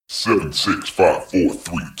Seven, 6, 5, 4,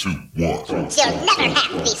 3, 2, 1. You'll never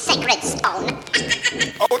have the sacred stone.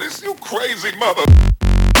 Oh, this you crazy mother.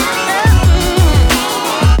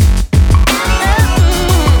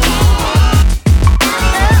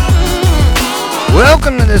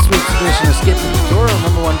 Welcome to this week's edition of Skip the Tutorial,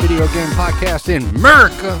 #1 video game podcast in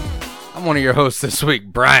America. I'm one of your hosts this week,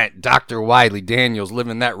 Bryant, Dr. Wiley Daniels,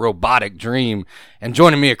 living that robotic dream. And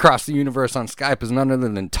joining me across the universe on Skype is none other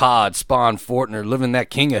than Todd Spawn Fortner, living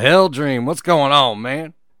that King of Hell dream. What's going on,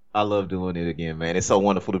 man? I love doing it again, man. It's so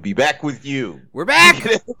wonderful to be back with you. We're back!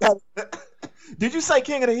 Did you say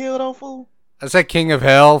King of the Hill, though, fool? I said King of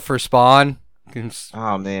Hell for Spawn.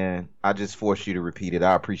 Oh, man. I just forced you to repeat it.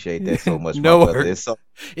 I appreciate that so much, No my brother. worries.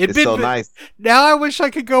 It's so nice. Now I wish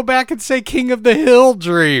I could go back and say King of the Hill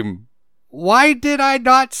dream. Why did I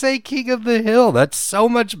not say King of the Hill? That's so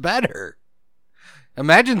much better.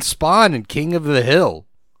 Imagine Spawn and King of the Hill.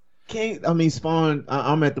 Spawn,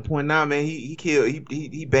 I'm at the point now, man. He killed,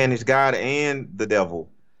 he banished God and the devil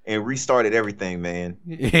and restarted everything, man.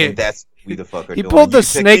 Yeah. And that's what we the fuck are He doing. pulled the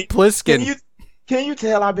Snake Plissken. Can you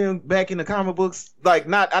tell I've been back in the comic books? I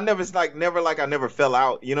never fell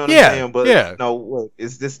out. You know what Yeah, I'm saying? But yeah. no,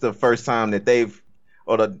 is this the first time that the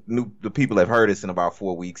people have heard us in about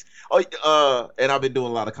 4 weeks? And I've been doing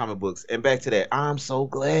a lot of comic books. And back to that, I'm so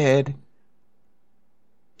glad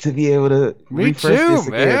to be able to refresh this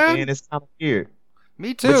again, man. It's kind of weird.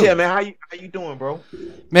 Me too. But yeah, man, how you doing, bro?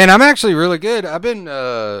 Man, I'm actually really good. I've been,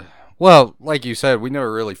 well, like you said, we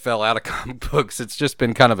never really fell out of comic books. It's just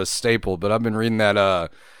been kind of a staple. But I've been reading that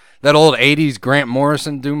old 80s Grant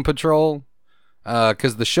Morrison Doom Patrol.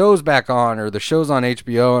 Because the show's back on, or the show's on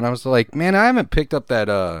HBO, and I was like, man, I haven't picked up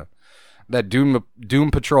that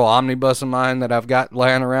Doom Patrol omnibus of mine that I've got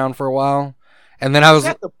lying around for a while. And then I was... Is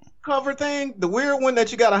that the cover thing? The weird one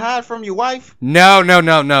that you gotta hide from your wife? No.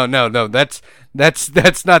 That's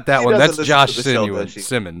not that one. That's Josh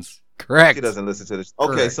Simmons. Correct. She doesn't listen to this.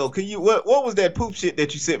 Okay, Correct. so can you what was that poop shit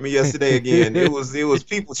that you sent me yesterday again? it was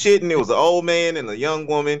people shitting. It was an old man and a young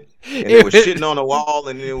woman, and they were shitting on the wall,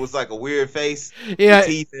 and it was like a weird face, Yeah.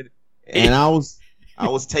 teeth, and I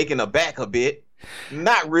was taken aback a bit.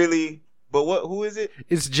 Not really, but who is it?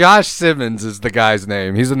 It's Josh Simmons is the guy's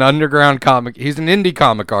name. He's an underground comic. He's an indie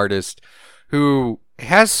comic artist who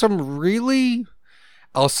has some really,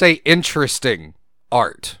 I'll say, interesting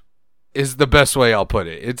art. Is the best way I'll put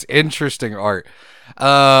it. It's interesting art.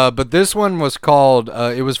 But this one was called,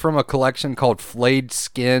 it was from a collection called Flayed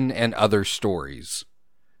Skin and Other Stories,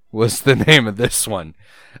 was the name of this one.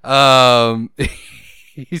 That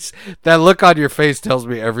look on your face tells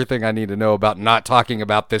me everything I need to know about not talking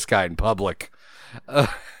about this guy in public.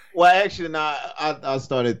 Well, actually, I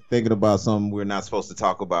started thinking about something we're not supposed to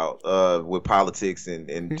talk about with politics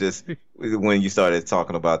and just when you started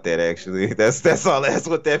talking about that. Actually, that's all. That's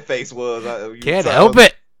what that face was. Can't help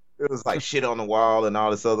it. It was like shit on the wall and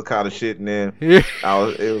all this other kind of shit, and then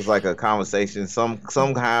it was like a conversation.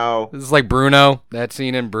 Somehow This is like Bruno. That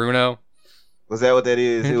scene in Bruno. Was that what that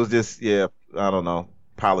is? It was just I don't know.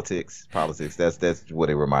 Politics. That's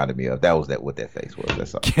what it reminded me of. That was what that face was.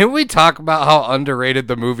 That's all. Can we talk about how underrated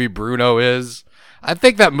the movie Bruno is? I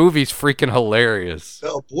think that movie's freaking hilarious.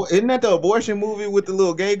 Isn't that the abortion movie with the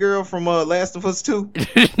little gay girl from Last of Us 2?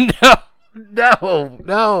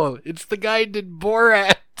 No. It's the guy who did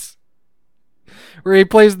Borat. Where he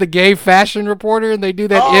plays the gay fashion reporter and they do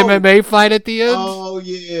that MMA fight at the end. Oh,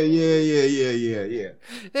 yeah.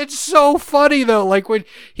 It's so funny, though. Like, when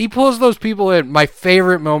he pulls those people in, my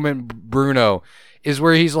favorite moment, Bruno, is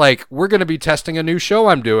where he's like, we're going to be testing a new show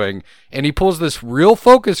I'm doing. And he pulls this real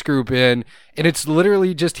focus group in, and it's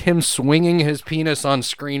literally just him swinging his penis on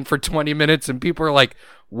screen for 20 minutes. And people are like,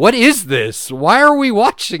 what is this? Why are we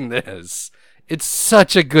watching this? It's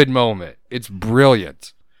such a good moment. It's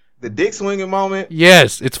brilliant. The dick swinging moment.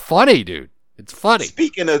 Yes, it's funny, dude. It's funny.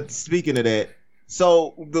 Speaking of that,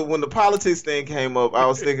 so when the politics thing came up, I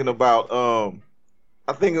was thinking about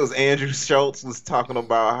I think it was Andrew Schultz was talking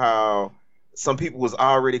about how some people was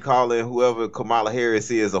already calling whoever Kamala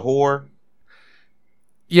Harris is a whore.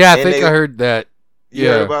 Yeah, I think I heard that. You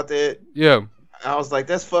heard about that? Yeah. I was like,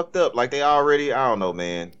 that's fucked up. Like they already, I don't know,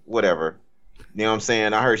 man. Whatever. You know what I'm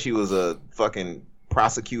saying? I heard she was a fucking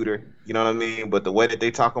prosecutor. You know what I mean? But the way that they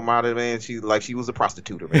talk about it, man, she was a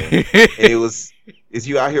prostitute, man. And is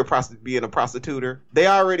you out here being a prostituter? They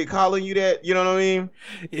already calling you that. You know what I mean?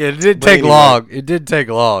 Yeah, it did take long. It did take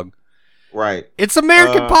long. Right. It's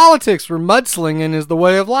American politics where mudslinging is the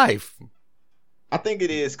way of life. I think it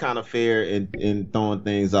is kind of fair in throwing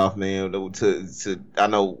things off, man. To I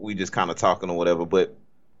know we just kind of talking or whatever,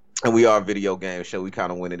 and we are a video game show. We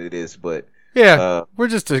kind of went into this, but Yeah,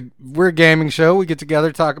 we're a gaming show. We get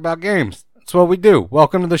together, talk about games. That's what we do.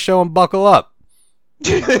 Welcome to the show and buckle up.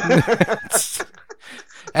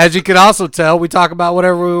 As you can also tell, we talk about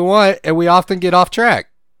whatever we want, and we often get off track.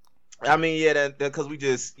 I mean, yeah, that because we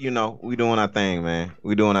just, we doing our thing, man.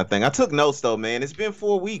 We doing our thing. I took notes though, man. It's been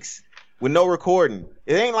 4 weeks with no recording.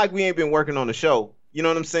 It ain't like we ain't been working on the show. You know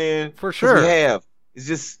what I'm saying? For sure. We have. It's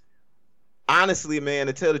just, honestly, man,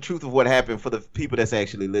 to tell the truth of what happened for the people that's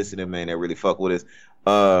actually listening, man, that really fuck with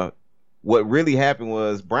us. What really happened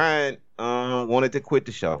was Brian wanted to quit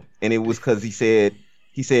the show, and it was because he said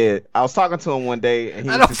I was talking to him one day, and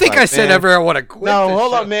he I don't think I said ever I want to quit. No,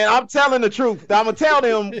 hold up, man. I'm telling the truth. I'm gonna tell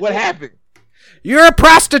them what happened. You're a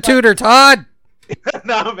prostituter, Todd.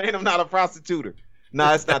 Nah, man, I'm not a prostituter.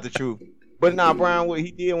 Nah, that's not the truth. But nah, Brian, what he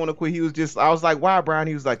did want to quit. He was just, I was like, why, Brian?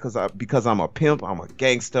 He was like, because I'm a pimp, I'm a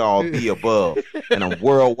gangster, all the above, and I'm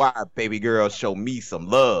worldwide. Baby girl, show me some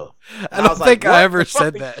love. And I don't think I ever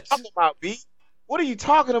said that. Talking about, B? What are you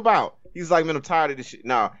talking about? He's like, man, I'm tired of this shit.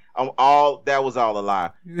 Nah, that was all a lie.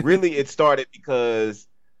 Really, it started because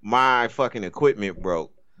my fucking equipment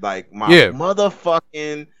broke. Like my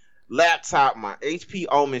motherfucking laptop, my HP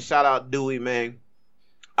Omen. Shout out Dewey, man.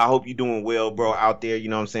 I hope you're doing well, bro, out there. You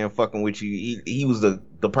know what I'm saying? Fucking with you. He was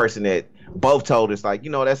the person that both told us, like,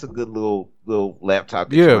 that's a good little laptop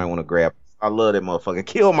that you might want to grab. I love that motherfucker.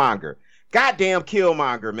 Killmonger. Goddamn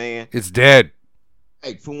Killmonger, man. It's dead.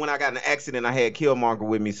 Hey, from when I got in an accident, I had Killmonger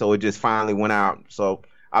with me, so it just finally went out. So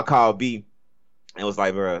I called B and was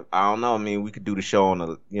like, bro, I don't know. I mean, we could do the show on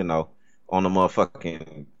the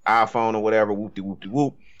motherfucking iPhone or whatever,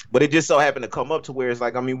 whoop-de-whoop-de-whoop. But it just so happened to come up to where it's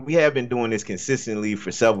like, I mean, we have been doing this consistently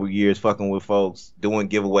for several years, fucking with folks, doing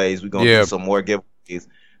giveaways. We're going to do some more giveaways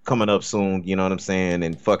coming up soon, you know what I'm saying,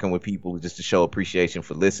 and fucking with people just to show appreciation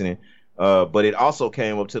for listening. But it also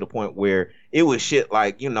came up to the point where it was shit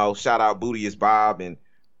like, shout out Bootyist Bob and,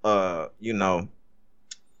 all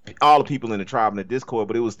the people in the tribe and the Discord.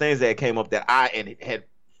 But it was things that came up that I had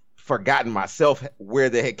forgotten myself where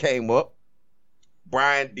they had came up.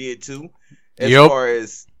 Brian did too. As far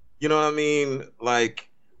as, you know what I mean? Like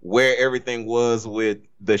where everything was with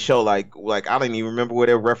the show. Like I didn't even remember where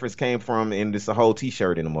that reference came from. And it's a whole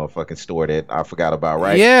t-shirt in the motherfucking store that I forgot about,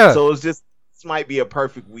 right? Yeah. So it's just, this might be a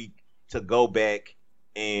perfect week to go back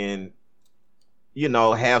and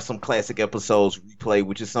have some classic episodes replay,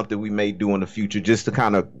 which is something we may do in the future just to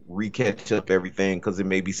kind of recatch up everything, because there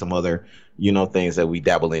may be some other things that we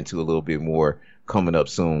dabble into a little bit more coming up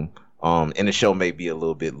soon, and the show may be a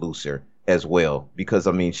little bit looser as well, because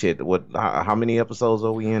I mean, shit, how many episodes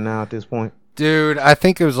are we in now at this point? Dude, I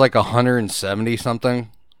think it was like 170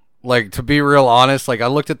 something. Like, to be real honest, like I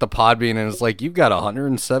looked at the Podbean and it's like, you've got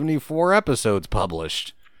 174 episodes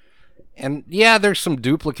published. And yeah, there's some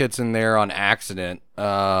duplicates in there on accident.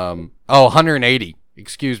 180.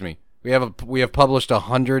 Excuse me. We have published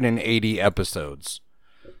 180 episodes.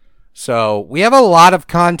 So we have a lot of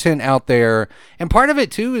content out there, and part of it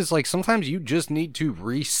too is like sometimes you just need to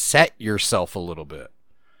reset yourself a little bit.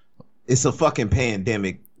 It's a fucking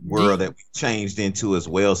pandemic world that we changed into as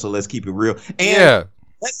well. So let's keep it real. And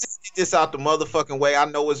let's just get this out the motherfucking way. I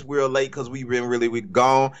know it's real late because we've been we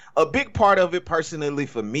gone. A big part of it, personally,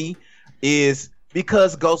 for me, is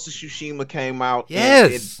because Ghost of Tsushima came out. Yes.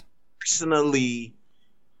 And it personally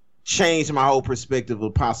changed my whole perspective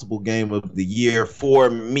of possible game of the year for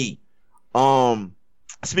me.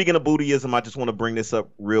 Speaking of bootyism, I just want to bring this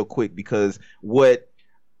up real quick, because what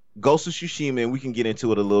Ghost of Tsushima, and we can get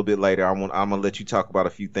into it a little bit later. I'm gonna let you talk about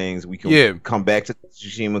a few things. We can come back to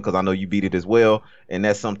Tsushima because I know you beat it as well, and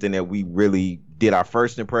that's something that we really did our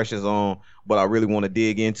first impressions on, but I really want to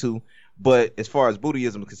dig into. But as far as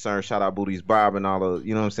Buddhism is concerned, shout out Bootyist Bob and all the,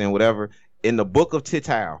 you know what I'm saying, whatever. In the book of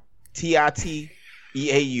Titau, Titeau,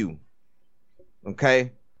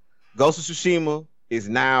 okay, Ghost of Tsushima is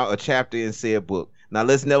now a chapter in said book. Now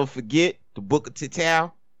let's never forget the book of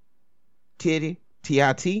Titau,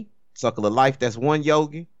 T-I-T, Circle of Life, that's one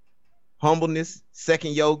yogi. Humbleness,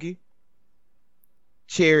 second yogi.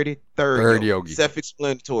 Charity, third yogi.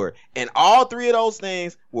 Self-explanatory. And all three of those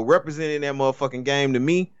things were represented in that motherfucking game to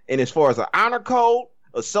me. And as far as an honor code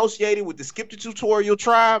associated with the Skip the Tutorial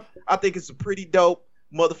tribe, I think it's a pretty dope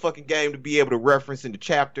motherfucking game to be able to reference in the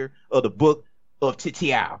chapter of the book of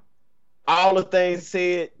Titiao. All the things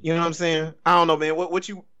said, you know what I'm saying? I don't know, man.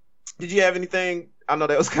 Did you have anything? I know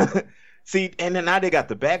that was kind of... See, and then now they got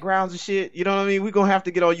the backgrounds and shit. You know what I mean? We're going to have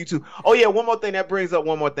to get on YouTube. Oh, yeah, one more thing. That brings up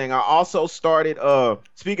one more thing. I also started,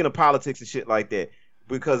 speaking of politics and shit like that,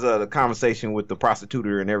 because of the conversation with the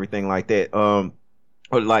prostituter and everything like that, or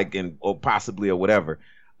possibly or whatever.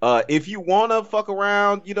 If you want to fuck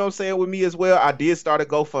around, you know what I'm saying, with me as well, I did start a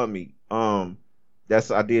GoFundMe. I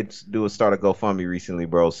did do start a GoFundMe recently,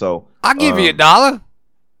 bro. So I'll give you $1.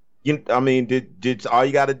 I mean, did all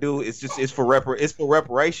you got to do is it's for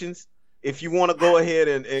reparations. If you want to go ahead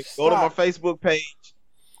and go to my Facebook page.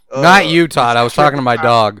 Not you, Todd. I was talking to my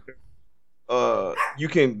dog. You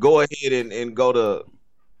can go ahead and go to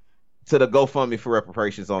the GoFundMe for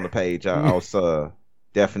reparations on the page. I'll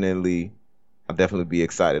definitely be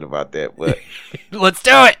excited about that. But let's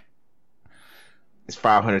do it. It's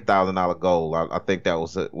 $500,000 goal. I think that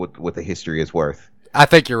was what the history is worth. I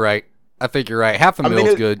think you're right. Half a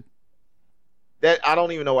mill's good. That I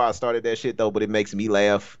don't even know why I started that shit though, but it makes me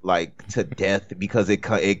laugh like to death because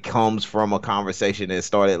it comes from a conversation that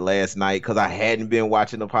started last night because I hadn't been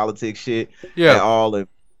watching the politics shit at all, and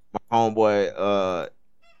my homeboy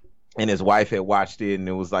and his wife had watched it, and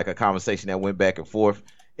it was like a conversation that went back and forth,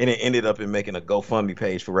 and it ended up in making a GoFundMe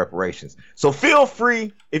page for reparations. So feel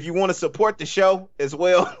free if you want to support the show as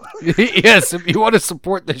well. Yes, if you want to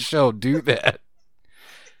support the show, do that.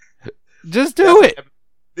 Just do it.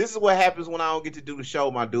 This is what happens when I don't get to do the show,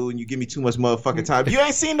 my dude, and you give me too much motherfucking time. You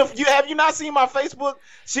ain't seen have you not seen my Facebook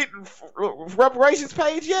shit reparations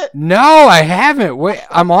page yet? No, I haven't. Wait,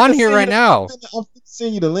 I'm on here right now. I'll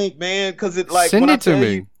send you the link, man, because it like send it to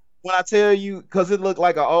me. When I tell you, because it looked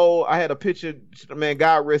like I had a picture, man,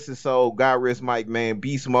 God rest his soul, God rest Mike, man,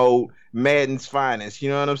 beast mode, Madden's finest, you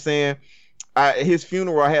know what I'm saying? His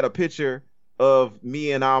funeral, I had a picture of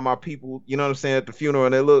me and all my people, you know what I'm saying, at the funeral,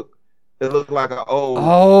 and it looked like an old.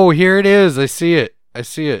 Oh, here it is. I see it.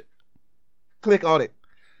 Click on it.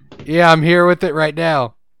 Yeah, I'm here with it right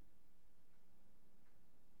now.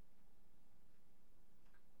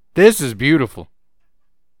 This is beautiful.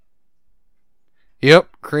 Yep,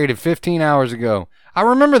 created 15 hours ago. I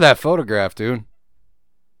remember that photograph, dude.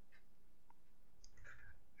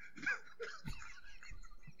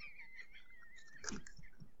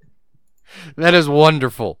 That is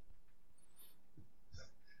wonderful.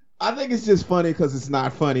 I think it's just funny because it's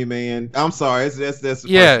not funny, man. I'm sorry. That's a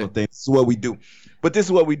personal thing. This is what we do. But this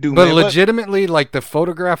is what we do, but man. Legitimately, like the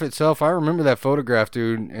photograph itself, I remember that photograph,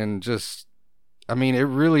 dude, and just, I mean, it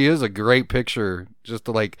really is a great picture. Just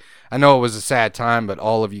to like, I know it was a sad time, but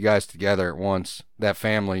all of you guys together at once, that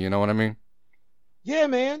family, you know what I mean? Yeah,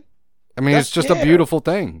 man. I mean, it's just a beautiful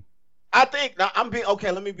thing. I think I'm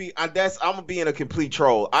gonna be in a complete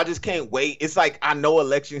troll. I just can't wait. It's like I know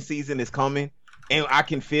election season is coming. And I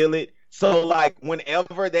can feel it. So, like,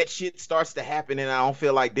 whenever that shit starts to happen and I don't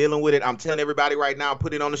feel like dealing with it, I'm telling everybody right now,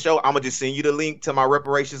 put it on the show. I'm going to just send you the link to my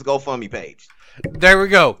reparations GoFundMe page. There we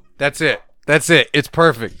go. That's it. It's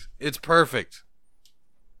perfect. Just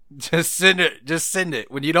send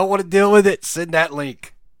it. When you don't want to deal with it, send that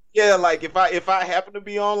link. Yeah, like if I happen to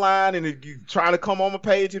be online and if you trying to come on my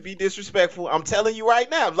page and be disrespectful, I'm telling you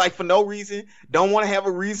right now, like for no reason, don't want to have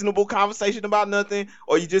a reasonable conversation about nothing,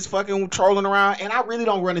 or you just fucking trolling around. And I really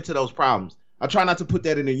don't run into those problems. I try not to put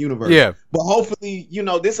that in the universe. Yeah. But hopefully,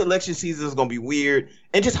 this election season is gonna be weird,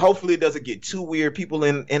 and just hopefully it doesn't get too weird. People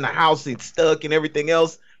in the house and stuck and everything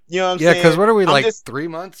else. You know what I'm saying? Yeah, because what are we, like 3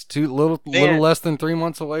 months? Little less than 3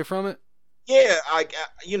 months away from it? Yeah, like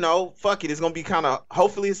fuck it. It's gonna be kind of.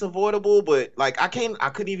 Hopefully, it's avoidable. But like, I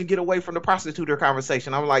couldn't even get away from the prostituter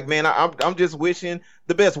conversation. I'm like, man, I'm just wishing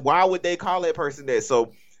the best. Why would they call that person that?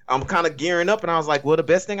 So I'm kind of gearing up, and I was like, well, the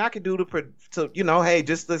best thing I could do to hey,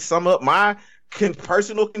 just to sum up my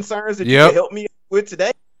personal concerns that you can help me with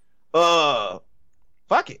today. Fuck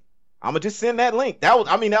it. I'm gonna just send that link.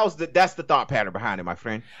 That's the thought pattern behind it, my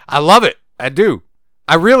friend. I love it. I do.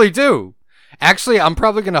 I really do. Actually, I'm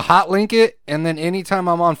probably going to hot link it, and then anytime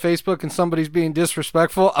I'm on Facebook and somebody's being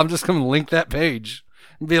disrespectful, I'm just going to link that page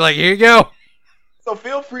and be like, here you go. So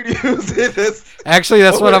feel free to use it. Actually,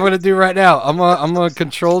 that's what I'm going to do right now. I'm going to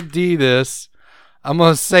Control D this. I'm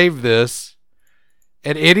going to save this.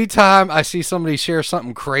 And anytime I see somebody share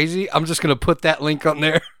something crazy, I'm just going to put that link on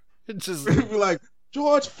there. Just be like,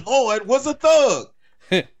 George Floyd was a thug.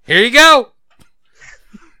 Here you go.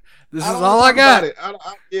 This is all I got. This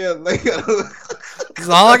is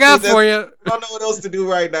all I got for you. I don't know what else to do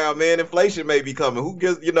right now, man. Inflation may be coming. Who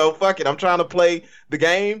gives, fuck it. I'm trying to play the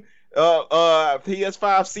game.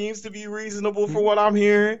 PS5 seems to be reasonable for what I'm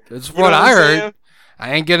hearing. That's what I heard.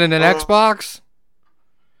 I ain't getting an Xbox.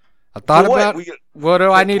 I thought about what do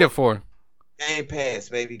I need it for? Game Pass,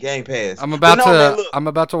 baby. Game Pass. I'm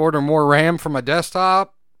about to order more RAM for my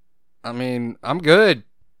desktop. I mean, I'm good.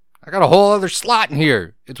 I got a whole other slot in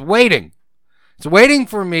here. It's waiting. It's waiting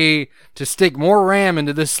for me to stick more RAM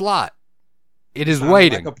into this slot. It is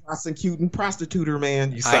waiting. Like a prosecuting prostituter,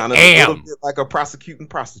 man. You sound a little bit like a prosecuting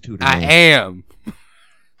prostituter. I am.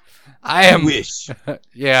 I am. Wish.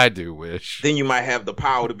 Yeah, I do wish. Then you might have the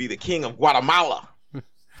power to be the king of Guatemala.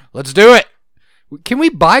 Let's do it. Can we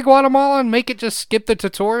buy Guatemala and make it just skip the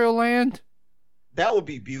tutorial land? That would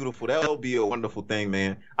be beautiful. That would be a wonderful thing,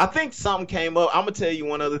 man. I think something came up. I'm gonna tell you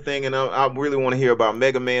one other thing, and I really want to hear about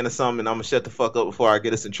Mega Man or something. And I'm gonna shut the fuck up before I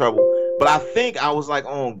get us in trouble. But I think I was like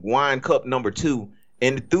on Wine Cup number 2,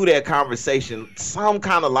 and through that conversation, some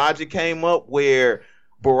kind of logic came up where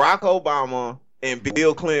Barack Obama and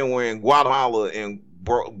Bill Clinton were in Guatemala, and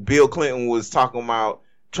Bill Clinton was talking about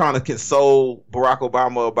trying to console Barack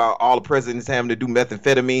Obama about all the presidents having to do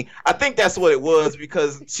methamphetamine. I think that's what it was,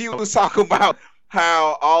 because she was talking about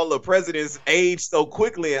how all the presidents age so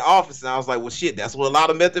quickly in office. And I was like, well, shit, that's what a lot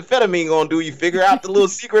of methamphetamine gonna do. You figure out the little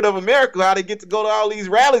secret of America, how they get to go to all these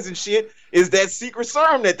rallies and shit, is that secret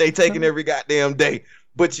serum that they taking every goddamn day.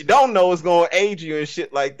 But you don't know it's gonna age you and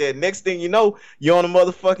shit like that. Next thing you know, you're on a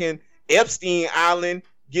motherfucking Epstein Island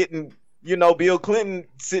getting, Bill Clinton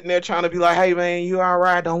sitting there trying to be like, hey, man, you all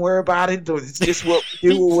right? Don't worry about it. It's just what we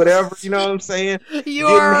do or whatever. You know what I'm saying? You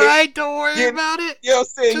all right? Don't worry about it. You know what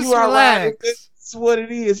I'm saying? Just you all right? relax. That's what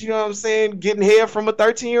it is. You know what I'm saying? Getting head from a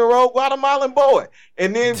 13-year-old Guatemalan boy.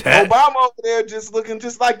 And then Obama over there just looking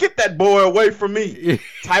just like, get that boy away from me.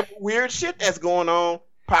 Type of weird shit that's going on.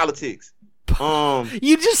 Politics.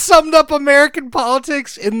 You just summed up American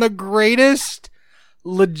politics in the greatest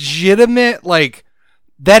legitimate,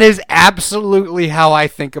 that is absolutely how I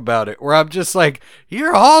think about it, where I'm just like,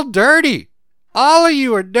 you're all dirty. All of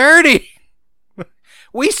you are dirty.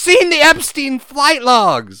 We seen the Epstein flight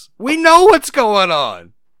logs. We know what's going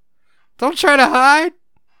on. Don't try to hide.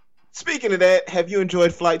 Speaking of that, have you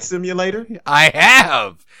enjoyed Flight Simulator? I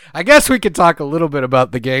have. I guess we could talk a little bit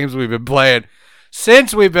about the games we've been playing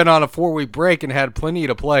since we've been on a 4-week break and had plenty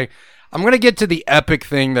to play. I'm going to get to the epic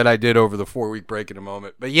thing that I did over the 4-week break in a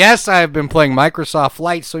moment. But yes, I have been playing Microsoft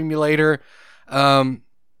Flight Simulator.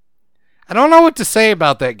 I don't know what to say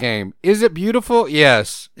about that game. Is it beautiful?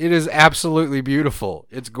 Yes, it is absolutely beautiful.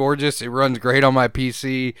 It's gorgeous. It runs great on my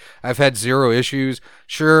PC. I've had zero issues.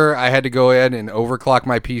 Sure, I had to go ahead and overclock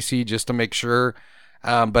my PC just to make sure,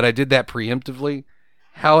 but I did that preemptively.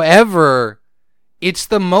 However, it's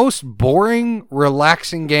the most boring,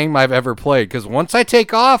 relaxing game I've ever played, because once I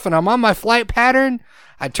take off and I'm on my flight pattern,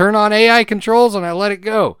 I turn on AI controls and I let it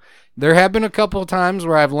go. There have been a couple of times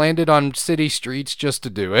where I've landed on city streets just to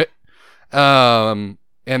do it. And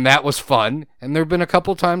that was fun. And there have been a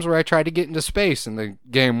couple times where I tried to get into space and the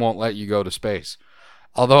game won't let you go to space.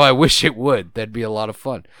 Although I wish it would. That'd be a lot of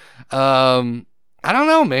fun. I don't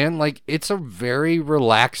know, man. It's a very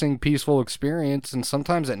relaxing, peaceful experience. And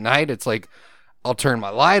sometimes at night, it's like, I'll turn my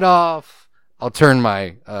light off. I'll turn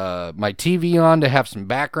my my TV on to have some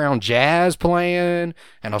background jazz playing.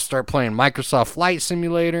 And I'll start playing Microsoft Flight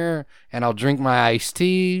Simulator. And I'll drink my iced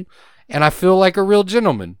tea. And I feel like a real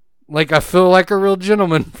gentleman. I feel like a real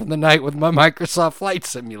gentleman for the night with my Microsoft Flight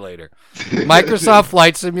Simulator. Microsoft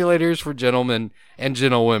Flight Simulators for gentlemen and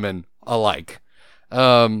gentlewomen alike.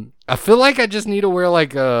 I feel like I just need to wear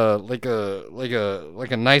a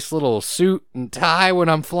nice little suit and tie when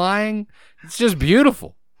I'm flying. It's just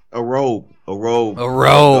beautiful. A robe.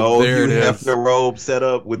 Oh, there it is. Have the robe set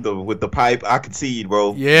up with the pipe. I can see you,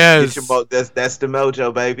 bro. Yes. That's the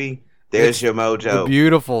mojo, baby. There's your mojo. The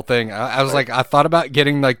beautiful thing. I was I thought about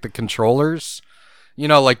getting the controllers,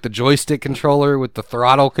 the joystick controller with the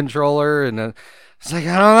throttle controller. And it's I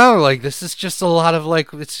don't know. This is just a lot of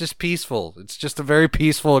it's just peaceful. It's just a very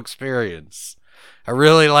peaceful experience. I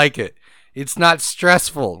really like it. It's not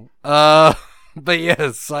stressful. But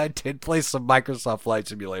yes, I did play some Microsoft Flight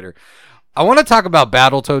Simulator. I want to talk about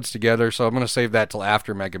Battletoads together, so I'm going to save that till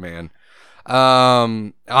after Mega Man.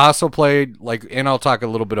 I also played and I'll talk a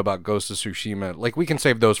little bit about Ghost of Tsushima. We can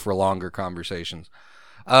save those for longer conversations.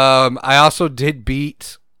 I also did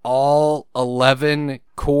beat all 11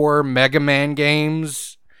 core Mega Man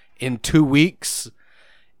games in 2 weeks,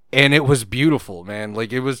 and it was beautiful, man.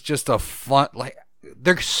 It was just a fun,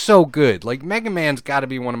 they're so good. Mega Man's got to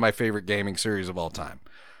be one of my favorite gaming series of all time.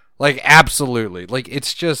 Absolutely.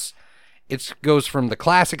 It's just, it goes from the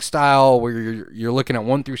classic style where you're looking at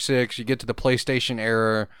 1 through 6. You get to the PlayStation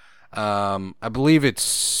era. I believe it's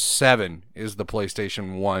 7 is the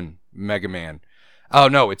PlayStation 1 Mega Man. Oh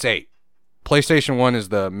no, it's 8. PlayStation 1 is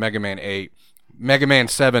the Mega Man 8. Mega Man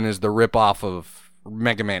 7 is the ripoff of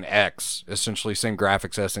Mega Man X. Essentially same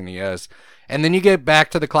graphics, SNES. And then you get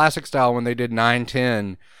back to the classic style when they did 9,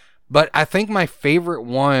 10. But I think my favorite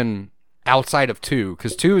one outside of 2,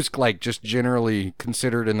 because 2 is just generally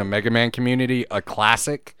considered in the Mega Man community a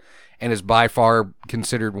classic and is by far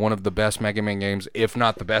considered one of the best Mega Man games, if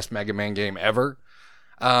not the best Mega Man game ever.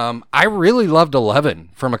 I really loved 11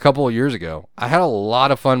 from a couple of years ago. I had a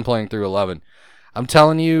lot of fun playing through 11. I'm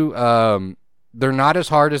telling you, they're not as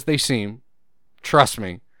hard as they seem. Trust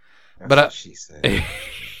me. That's what she said.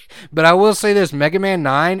 But I will say this, Mega Man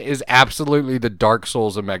 9 is absolutely the Dark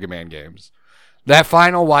Souls of Mega Man games. That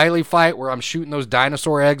final Wily fight where I'm shooting those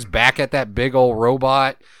dinosaur eggs back at that big old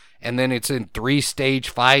robot, and then it's in 3-stage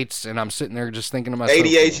fights, and I'm sitting there just thinking to myself,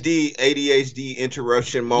 ADHD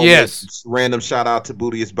interruption moment. Yes. Random shout out to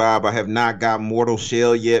Bootiest Bob. I have not got Mortal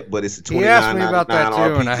Shell yet, but it's a He asked me about that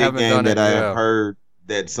 $29.99 too, and I RPG haven't game done it, that I yeah. have heard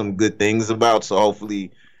that some good things about. So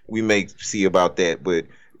hopefully we may see about that. But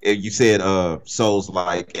you said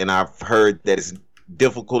Souls-like, and I've heard that it's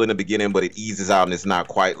difficult in the beginning, but it eases out, and it's not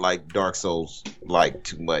quite like Dark Souls like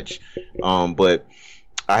too much. But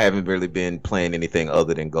I haven't really been playing anything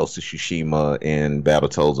other than Ghost of Tsushima and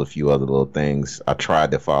Battletoads, a few other little things. I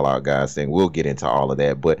tried the Fallout Guys thing. We'll get into all of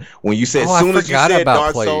that. But when you said, as soon as you said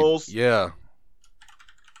Dark Souls, yeah,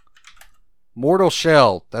 Mortal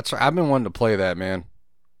Shell. That's I've been wanting to play that, man.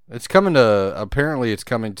 It's coming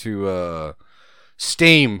to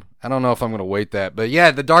Steam. I don't know if I'm going to wait that, but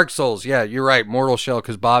yeah, the Dark Souls. Yeah, you're right, Mortal Shell,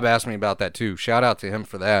 because Bob asked me about that too. Shout out to him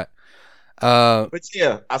for that. But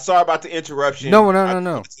yeah, I'm sorry about the interruption. No. I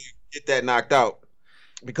wanted to get that knocked out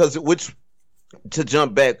because to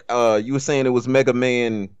jump back, you were saying it was Mega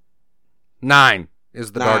Man 9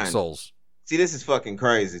 is the 9. Dark Souls. See, this is fucking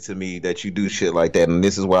crazy to me that you do shit like that, and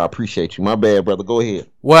this is why I appreciate you. My bad, brother. Go ahead.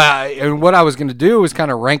 Well, and what I was going to do was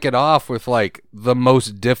kind of rank it off with like the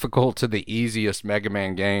most difficult to the easiest Mega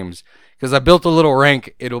Man games, because I built a little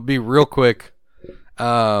rank. It'll be real quick.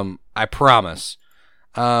 I promise.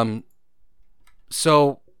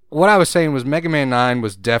 So what I was saying was Mega Man 9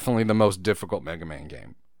 was definitely the most difficult Mega Man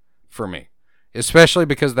game for me, especially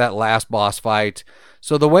because of that last boss fight.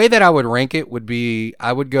 So the way that I would rank it would be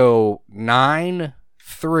I would go 9,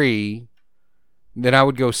 3, then I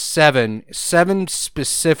would go 7. 7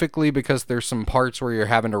 specifically because there's some parts where you're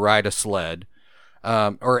having to ride a sled.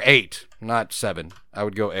 Or 8, not 7. I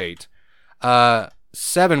would go 8.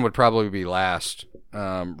 7 would probably be last,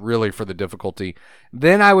 really, for the difficulty.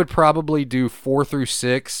 Then I would probably do 4 through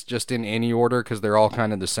 6, just in any order, because they're all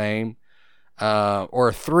kind of the same.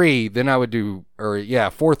 Or 3, then I would do,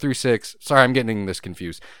 4 through 6. Sorry, I'm getting this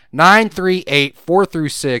confused. 9, 3, 8, 4 through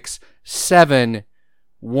 6, 7,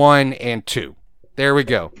 1, and 2. There we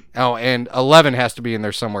go. Oh, and 11 has to be in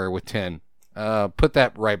there somewhere with 10. Put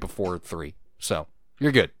that right before 3. So,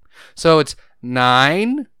 you're good. So, it's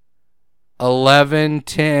 9, 11,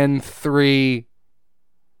 10, 3,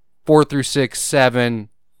 4 through 6, 7,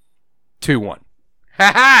 2, 1.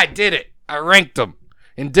 Ha-ha! I did it! I ranked them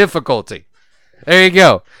in difficulty. There you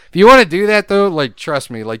go. If you want to do that, though, like, trust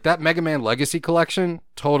me, like, that Mega Man Legacy Collection,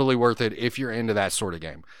 totally worth it if you're into that sort of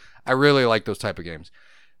game. I really like those type of games.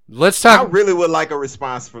 Let's talk. I really would like a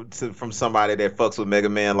response from somebody that fucks with Mega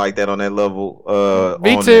Man like that on that level.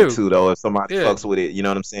 Me on too. That too, though. If somebody Yeah. fucks with it, you know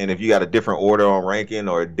what I'm saying? If you got a different order on ranking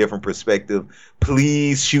or a different perspective,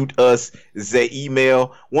 please shoot us the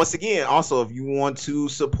email. Once again, also, if you want to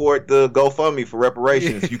support the GoFundMe for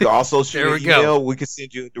reparations, you can also shoot There an we go. email. We can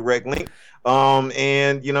send you a direct link.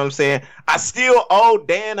 And you know what I'm saying? I still owe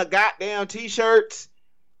Dan a goddamn t-shirt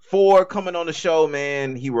for coming on the show,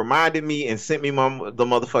 man. He reminded me and sent me the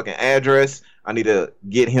motherfucking address. I need to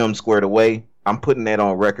get him squared away. I'm putting that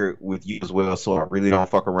on record with you as well, so I really don't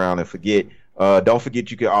fuck around and forget. Don't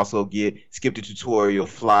forget you can also get Skip the Tutorial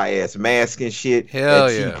fly ass mask and shit Hell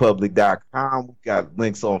at yeah. tpublic.com. We got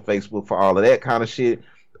links on Facebook for all of that kind of shit.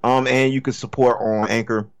 And you can support on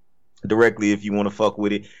Anchor directly if you want to fuck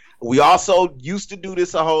with it. We also used to do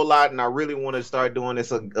this a whole lot, and I really want to start doing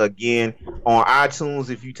this again on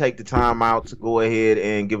iTunes. If you take the time out to go ahead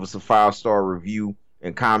and give us a 5-star review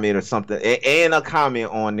and comment or something, and a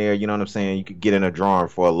comment on there, you know what I'm saying? You could get in a drawing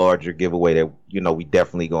for a larger giveaway that, you know, we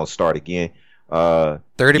definitely going to start again.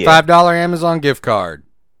 $35 Amazon gift card.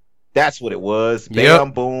 That's what it was. Yep.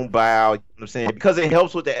 Bam, boom, bow. You know what I'm saying? Because it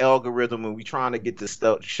helps with the algorithm, and we trying to get this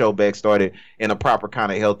show back started in a proper kind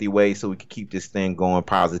of healthy way so we can keep this thing going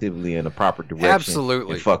positively in a proper direction.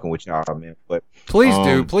 Absolutely. And fucking with y'all, man. But Please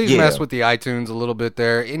do. Please yeah. mess with the iTunes a little bit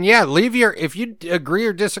there. And yeah, leave if you agree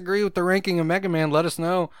or disagree with the ranking of Mega Man, let us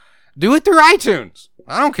know. Do it through iTunes.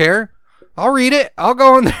 I don't care. I'll read it. I'll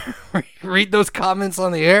go in there, read those comments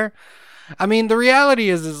on the air. I mean, the reality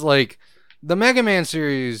is like, the Mega Man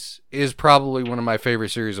series is probably one of my favorite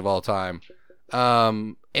series of all time.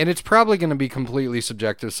 And it's probably going to be completely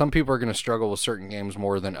subjective. Some people are going to struggle with certain games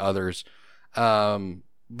more than others.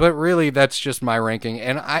 But really, that's just my ranking.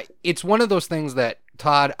 And it's one of those things that,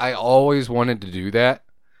 Todd, I always wanted to do that.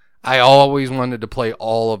 I always wanted to play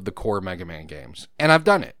all of the core Mega Man games, and I've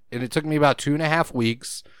done it. And it took me about 2.5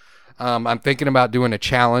 weeks. I'm thinking about doing a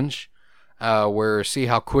challenge where see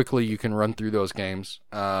how quickly you can run through those games.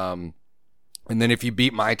 And then if you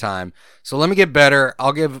beat my time, so let me get better.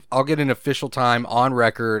 I'll get an official time on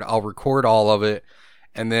record. I'll record all of it,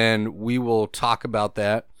 and then we will talk about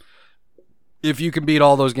that. If you can beat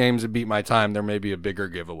all those games and beat my time, there may be a bigger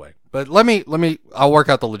giveaway. But I'll work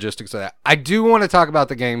out the logistics of that. I do want to talk about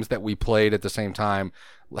the games that we played at the same time,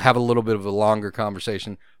 have a little bit of a longer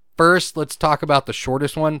conversation. First, let's talk about the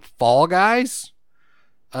shortest one, Fall Guys.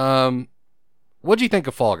 What do you think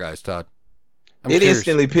of Fall Guys, Todd? It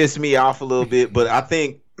instantly pissed me off a little bit, but I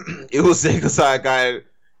think it was because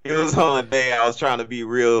it was on a day I was trying to be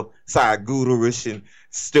real Saiguderish and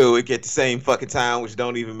stoic at the same fucking time, which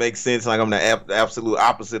don't even make sense. Like I'm the absolute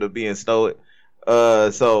opposite of being stoic.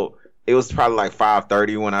 So it was probably like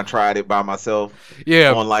 5:30 when I tried it by myself.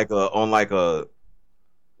 Yeah. On like a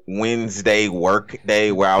Wednesday work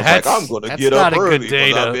day where I was like, I'm gonna get up early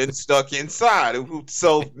because I've been stuck inside.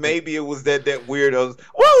 So maybe it was that weird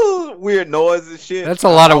noise and shit. That's a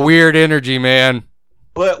lot of weird energy, man.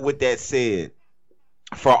 But with that said,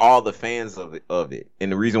 for all the fans of it,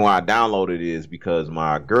 and the reason why I downloaded it is because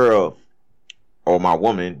my girl or my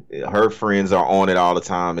woman, her friends are on it all the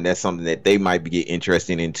time, and that's something that they might get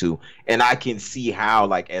interested into. And I can see how,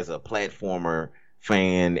 like, as a platformer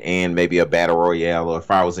fan and maybe a battle royale, or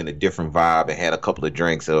if I was in a different vibe and had a couple of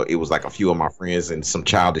drinks, or it was like a few of my friends and some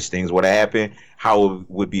childish things would have happened, how it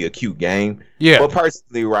would be a cute game. Yeah. But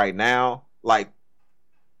personally, right now, like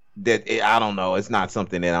that, I don't know. It's not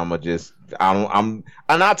something that and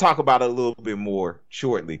I'll talk about it a little bit more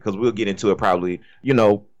shortly because we'll get into it probably,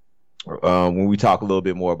 when we talk a little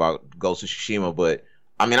bit more about Ghost of Tsushima. But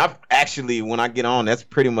I mean, I've actually, when I get on, that's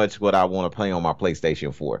pretty much what I want to play on my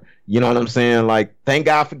PlayStation 4. You know what I'm saying? Like, thank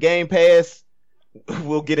God for Game Pass.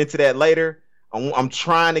 We'll get into that later. I'm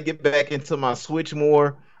trying to get back into my Switch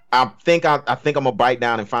more. I think I'm gonna bite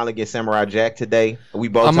down and finally get Samurai Jack today. We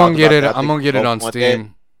both. I'm gonna get it on Steam. That.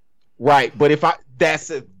 Right, but that's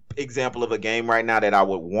an example of a game right now that I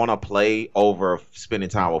would want to play over spending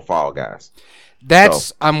time with Fall Guys.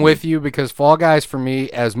 I'm with you because Fall Guys for me,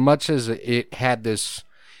 as much as it had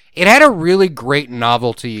a really great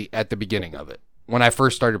novelty at the beginning of it when I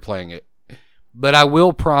first started playing it. But I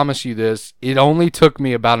will promise you this, it only took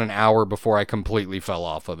me about an hour before I completely fell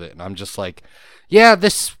off of it. And I'm just like, yeah,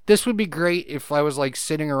 this would be great if I was like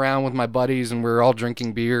sitting around with my buddies and we were all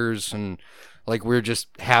drinking beers and like we're just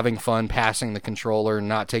having fun passing the controller and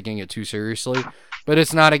not taking it too seriously. But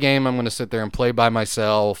it's not a game I'm going to sit there and play by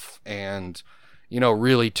myself and,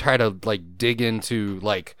 really try to like dig into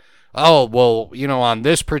like, oh, well, on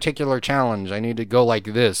this particular challenge, I need to go like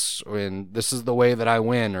this, and this is the way that I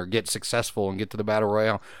win or get successful and get to the Battle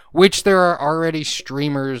Royale, which there are already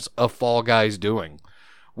streamers of Fall Guys doing,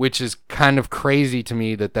 which is kind of crazy to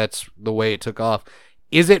me that that's the way it took off.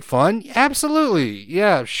 Is it fun? Absolutely.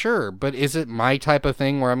 Yeah, sure. But is it my type of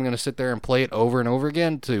thing where I'm going to sit there and play it over and over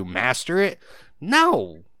again to master it?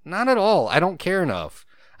 No, not at all. I don't care enough.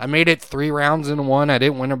 I made it 3 rounds in one. I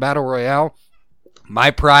didn't win a Battle Royale. My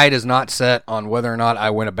pride is not set on whether or not I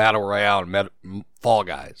win a Battle Royale in Fall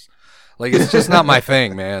Guys. Like, it's just not my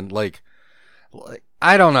thing, man. Like,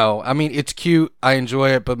 I don't know. I mean, it's cute. I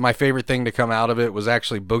enjoy it. But my favorite thing to come out of it was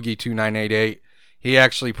actually Boogie2988. He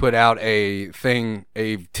actually put out a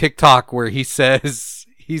TikTok where he says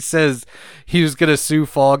he was going to sue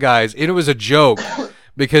Fall Guys. It was a joke.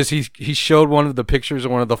 Because he showed one of the pictures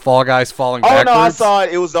of one of the Fall Guys falling backwards. Oh, no, I saw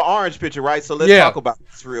it. It was the orange picture, right? So let's talk about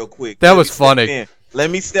this real quick. That was funny.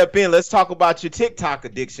 Let me step in. Let's talk about your TikTok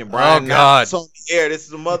addiction, Brian. Oh, God. It's on the air. This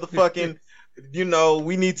is a motherfucking,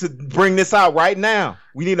 we need to bring this out right now.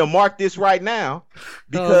 We need to mark this right now.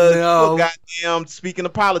 Because, goddamn, speaking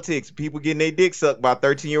of politics, people getting their dick sucked by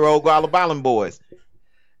 13-year-old Gualabalan boys.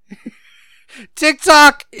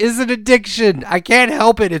 TikTok is an addiction. I can't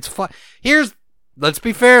help it. It's fun. Let's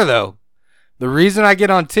be fair, though. The reason I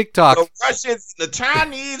get on TikTok... The Russians, the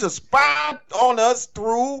Chinese are spying on us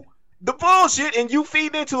through the bullshit, and you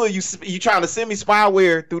feed into it. You trying to send me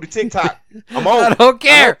spyware through the TikTok. I'm over. I don't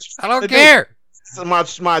care. I don't care. So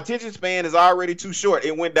my attention span is already too short.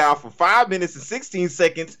 It went down from 5 minutes and 16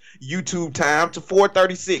 seconds YouTube time to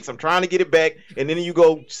 4:36. I'm trying to get it back, and then you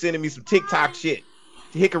go sending me some TikTok shit.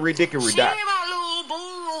 Hickory dickory dock.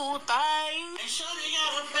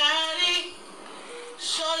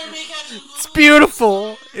 It's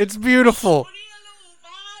beautiful. It's beautiful.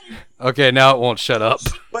 Okay, now it won't shut up.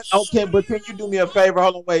 But okay, but can you do me a favor?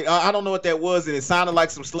 Hold on, wait. I don't know what that was, and it sounded like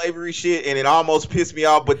some slavery shit, and it almost pissed me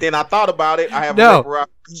off. But then I thought about it. I have a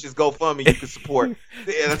reparations GoFundMe you can support.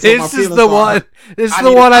 This is the one. This is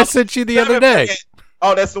the one I sent you the other day.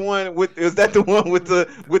 Oh, that's the one with. Is that the one with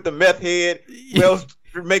the meth head? Well,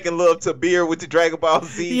 making love to beer with the Dragon Ball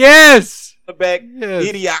Z. Yes. The back. Yes.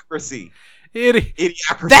 Idiocracy.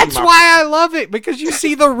 Idiocracy. That's why I love it, because you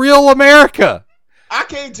see the real America. I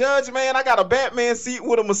can't judge, man. I got a Batman seat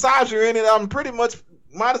with a massager in it. I'm pretty much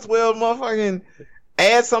might as well motherfucking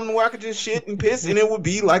add something where I could just shit and piss, and it would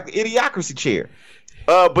be like the Idiocracy chair.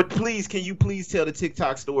 But please, can you please tell the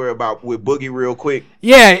TikTok story about with Boogie real quick?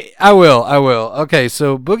 Yeah, I will. Okay,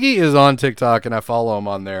 so Boogie is on TikTok, and I follow him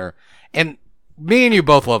on there. And me and you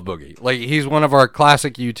both love Boogie. Like, he's one of our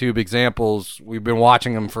classic YouTube examples. We've been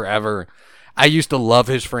watching him forever. I used to love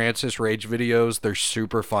his Francis Rage videos. They're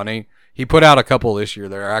super funny. He put out a couple this year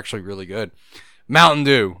that are actually really good. Mountain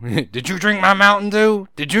Dew. Did you drink my Mountain Dew?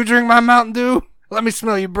 Did you drink my Mountain Dew? Let me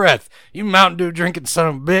smell your breath. You Mountain Dew drinking son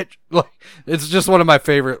of a bitch. Like, it's just one of my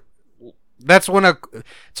favorite. It's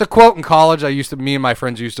a quote in college me and my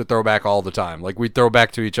friends used to throw back all the time. Like, we'd throw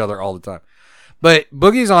back to each other all the time. But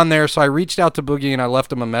Boogie's on there, so I reached out to Boogie and I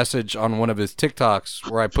left him a message on one of his TikToks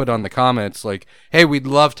where I put on the comments like, hey, we'd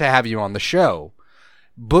love to have you on the show.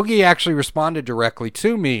 Boogie actually responded directly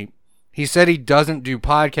to me. He said he doesn't do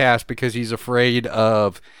podcasts because he's afraid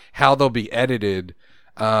of how they'll be edited.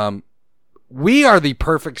 We are the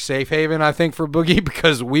perfect safe haven, I think, for Boogie,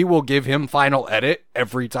 because we will give him final edit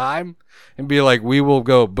every time and be like, we will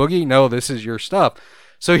go, Boogie, no, this is your stuff.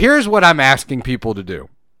 So here's what I'm asking people to do.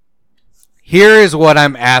 Here is what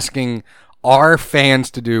I'm asking our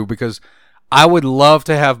fans to do, because I would love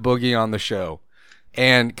to have Boogie on the show.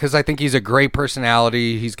 And because I think he's a great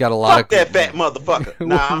personality. He's got a lot Fuck that fat motherfucker.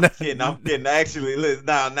 Nah, I'm kidding. Actually, listen,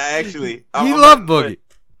 actually. You love Boogie.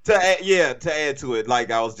 To add to it, like,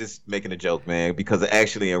 I was just making a joke, man, because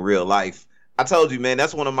actually in real life, I told you, man,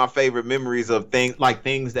 that's one of my favorite memories of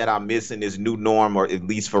things that I miss in this new norm, or at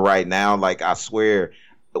least for right now. Like, I swear,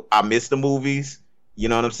 I miss the movies. You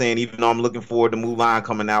know what I'm saying? Even though I'm looking forward to Mulan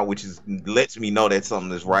coming out, which lets me know that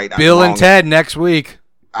something is right. Bill and Ted next week.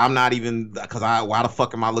 I'm not even, because why the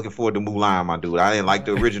fuck am I looking forward to Mulan, my dude? I didn't like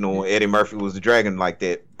the original. Eddie Murphy was the dragon like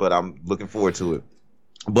that, but I'm looking forward to it.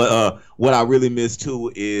 But what I really miss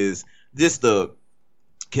too is just the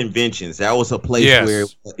conventions. That was a place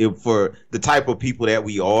where for the type of people that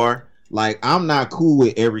we are, like, I'm not cool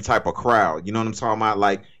with every type of crowd. You know what I'm talking about?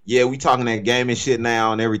 Like, yeah, we talking that gaming shit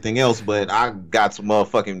now and everything else, but I got some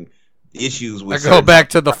motherfucking issues with. I go back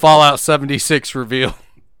to the Fallout 76 reveal.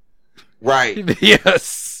 Right.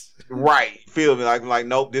 Yes. Right. Feel me? Like,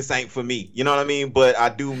 nope, this ain't for me. You know what I mean? But I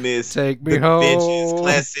do miss Take me home.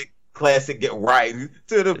 Classic. Get right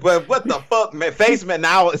to the. But what the fuck, man? Face mask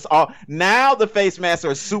now. It's all now. The face masks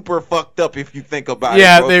are super fucked up if you think about it.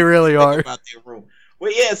 Yeah, they really are. About their room.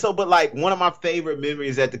 Well, yeah. So, but like, one of my favorite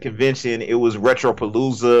memories at the convention, it was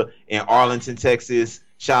Retropalooza in Arlington, Texas.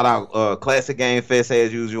 Shout out Classic Game Fest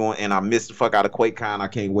as usual, and I missed the fuck out of QuakeCon. I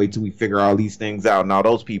can't wait till we figure all these things out and all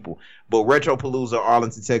those people. But Retropalooza,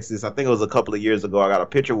 Arlington, Texas, I think it was a couple of years ago. I got a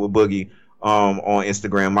picture with Boogie on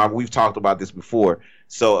Instagram. We've talked about this before.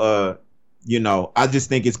 So, you know, I just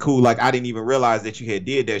think it's cool. Like, I didn't even realize that you had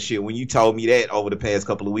did that shit. When you told me that over the past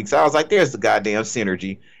couple of weeks, I was like, there's the goddamn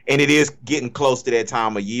synergy. And it is getting close to that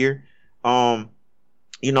time of year.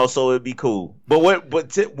 You know, so it'd be cool. But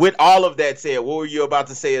with all of that said, what were you about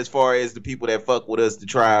to say as far as the people that fuck with us, the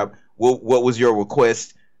tribe? What was your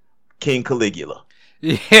request, King Caligula?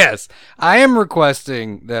 Yes, I am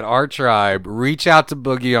requesting that our tribe reach out to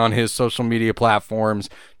Boogie on his social media platforms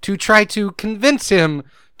to try to convince him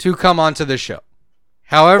to come onto the show.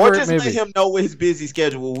 However, or just let him know with his busy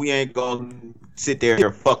schedule, we ain't gonna sit there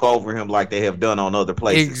and fuck over him like they have done on other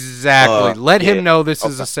places. Exactly. Let him know this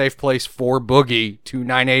is a safe place for Boogie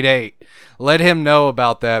 2988. Let him know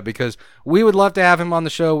about that, because we would love to have him on the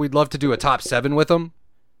show. We'd love to do a top 7 with him.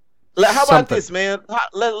 How about this, man?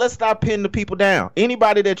 Let's not pin the people down.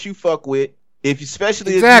 Anybody that you fuck with,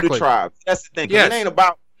 especially if you're the tribe. That's the thing. Yes.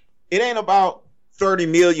 It ain't about 30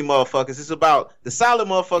 million motherfuckers. It's about the solid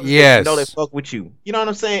motherfuckers yes. that you know that fuck with you. You know what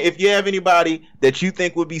I'm saying? If you have anybody that you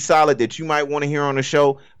think would be solid that you might want to hear on the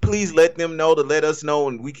show, please let them know to let us know,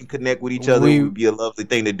 and we can connect with each other. It would be a lovely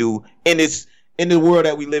thing to do. And it's in the world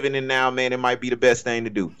that we living in now, man. It might be the best thing to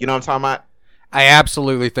do. You know what I'm talking about? I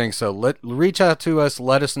absolutely think so. Reach out to us.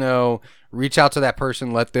 Let us know. Reach out to that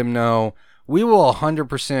person. Let them know. We will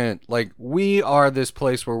 100%. Like, we are this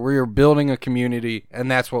place where we are building a community, and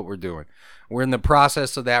that's what we're doing. We're in the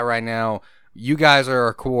process of that right now. You guys are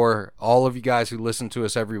our core, all of you guys who listen to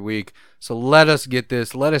us every week. So let us get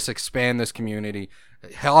this. Let us expand this community.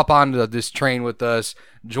 Hop onto this train with us.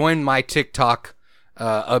 Join my TikTok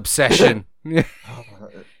obsession.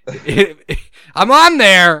 I'm on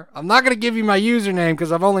there. I'm not going to give you my username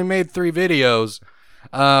because I've only made 3 videos.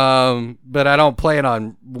 But I don't plan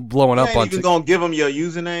on blowing up on. You even gonna give him your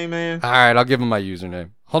username, man? All right, I'll give him my username.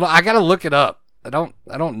 Hold on, I gotta look it up. I don't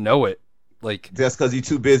know it. Like that's because you're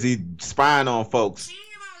too busy spying on folks.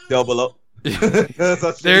 Double up.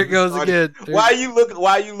 There it goes again. Why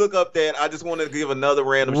you look up that? I just wanted to give another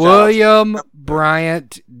random William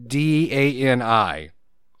Bryant DANI.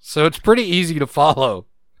 So it's pretty easy to follow.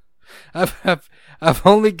 I've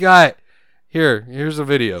only got here's a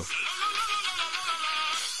video.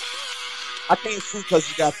 I can't see because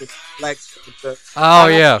you got the black. Oh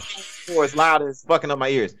yeah. It's loud as fucking up my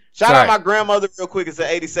ears. Shout out my grandmother real quick. It's her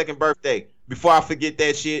 82nd birthday. Before I forget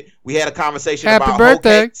that shit, we had a conversation about Happy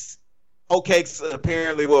birthday. Whole cakes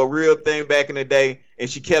apparently were a real thing back in the day, and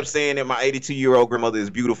she kept saying that my 82-year-old grandmother is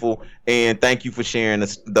beautiful. And thank you for sharing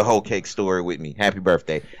the whole cake story with me. Happy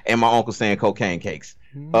birthday. And my uncle saying cocaine cakes.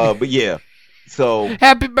 But yeah, so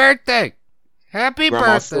happy birthday. Happy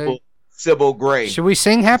birthday. Sybil Gray. Should we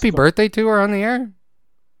sing happy birthday to her on the air?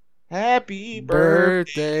 Happy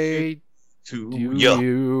birthday to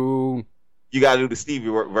you. You gotta do the Stevie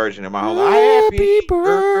version of my whole happy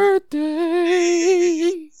birthday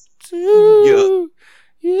to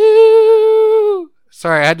you.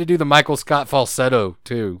 Sorry, I had to do the Michael Scott falsetto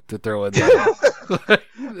too to throw in there.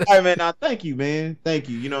 Hey man, now thank you, man. Thank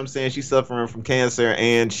you. You know what I'm saying? She's suffering from cancer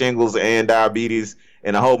and shingles and diabetes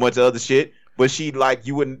and a whole bunch of other shit. But she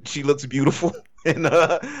looks beautiful. And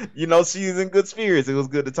she's in good spirits. It was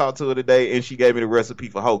good to talk to her today, and she gave me the recipe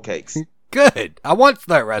for hoe cakes. Good. I want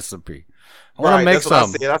that recipe. I want to make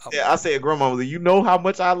some. I said, grandmama, you know how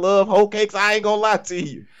much I love hoe cakes? I ain't gonna lie to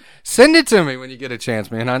you. Send it to me when you get a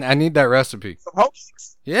chance, man. I need that recipe. Some hoe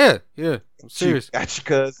cakes? Yeah. I'm serious. Gotcha,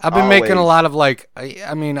 cuz. I've been making a lot of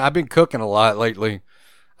I've been cooking a lot lately.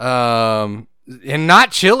 And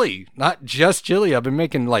not chili, not just chili. I've been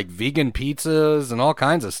making like vegan pizzas and all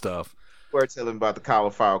kinds of stuff. We're telling about the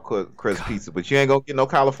cauliflower crust pizza, but you ain't gonna get no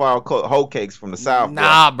cauliflower whole cakes from the South.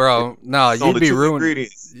 Nah, bro. No, you'd be ruined.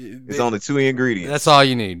 It's only 2 ingredients. That's all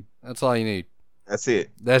you need. That's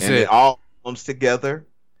it. It all comes together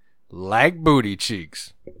like booty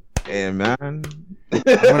cheeks. And man, I'm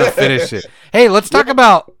gonna finish it. Hey, let's talk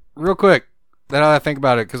about real quick. Now I think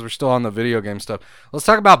about it, because we're still on the video game stuff. Let's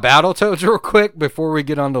talk about Battletoads real quick before we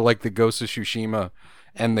get on to like the Ghost of Tsushima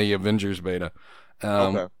and the Avengers beta.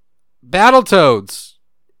 Okay. Battletoads,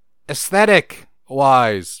 aesthetic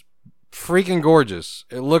wise, freaking gorgeous.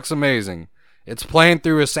 It looks amazing. It's playing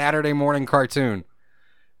through a Saturday morning cartoon.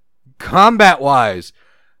 Combat wise,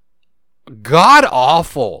 god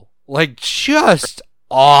awful. Like just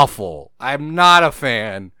awful. I'm not a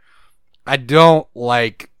fan. I don't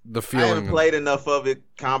like the feeling. I haven't played enough of it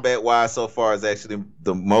combat wise so far. Is actually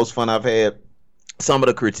the most fun I've had. Some of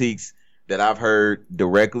the critiques that I've heard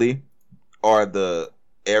directly are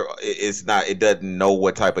it doesn't know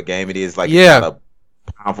what type of game it is. Like it's not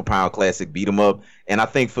a pound for pound classic beat 'em up. And I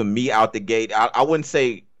think for me out the gate, I wouldn't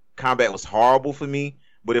say combat was horrible for me,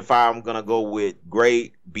 but if I'm gonna go with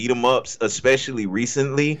great beat 'em ups, especially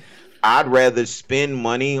recently, I'd rather spend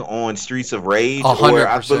money on Streets of Rage, 100%. or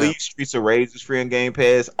I believe Streets of Rage is free on Game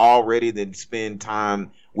Pass already, than spend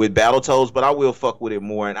time with Battletoads. But I will fuck with it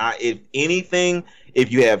more. And if anything,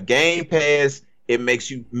 if you have Game Pass, it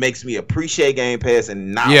makes me appreciate Game Pass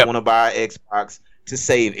and not want to buy an Xbox to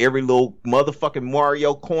save every little motherfucking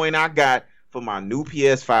Mario coin I got for my new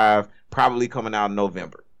PS5, probably coming out in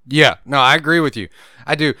November. Yeah, no, I agree with you.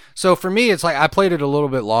 I do. So for me, it's like I played it a little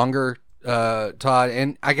bit longer, Todd,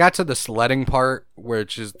 and I got to the sledding part,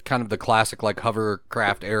 which is kind of the classic like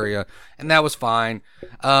hovercraft area, and that was fine.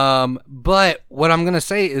 But what I'm gonna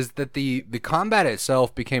say is that the combat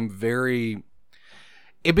itself became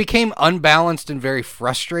unbalanced and very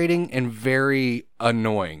frustrating and very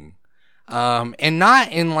annoying. And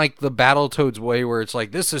not in like the Battletoads way where it's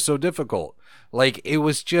like, this is so difficult. Like it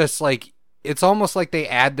was just like, it's almost like they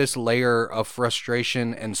add this layer of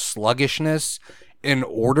frustration and sluggishness in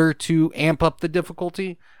order to amp up the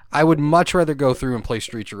difficulty. I would much rather go through and play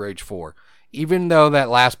Streets of Rage 4. Even though that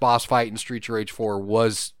last boss fight in Streets of Rage 4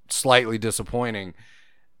 was slightly disappointing,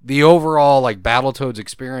 the overall like Battletoads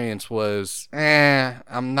experience was,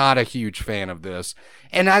 I'm not a huge fan of this.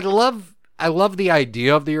 And I love the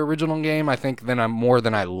idea of the original game. I think more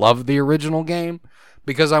than I love the original game,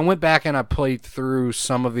 because I went back and I played through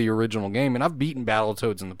some of the original game, and I've beaten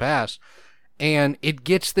Battletoads in the past, and it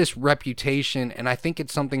gets this reputation, and I think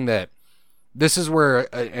it's something that this is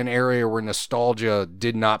where an area where nostalgia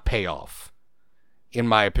did not pay off, in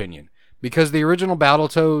my opinion, because the original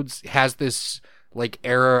Battletoads has this like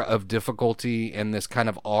era of difficulty and this kind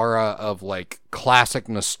of aura of like classic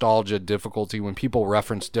nostalgia difficulty. When people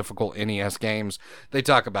reference difficult NES games, they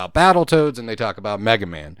talk about Battletoads and they talk about Mega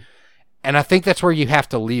Man. And I think that's where you have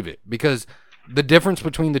to leave it, because the difference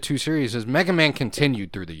between the two series is Mega Man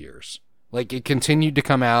continued through the years. Like, it continued to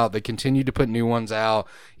come out. They continued to put new ones out,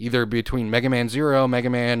 either between Mega Man Zero, Mega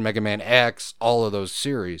Man X, all of those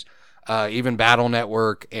series, even Battle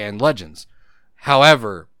Network and Legends.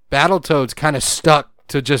 However, Battletoads kind of stuck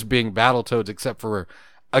to just being Battletoads, except for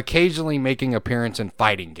occasionally making appearance in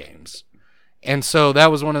fighting games. And so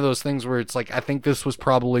that was one of those things where it's like, I think this was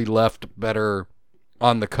probably left better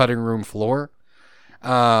on the cutting room floor.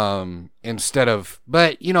 Instead of,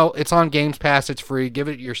 but you know, it's on Games Pass, it's free, give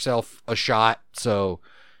it yourself a shot. So,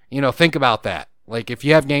 you know, think about that. Like, if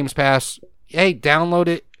you have Games Pass, hey, download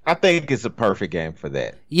it. I think it's a perfect game for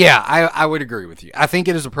that. Yeah, I would agree with you. I think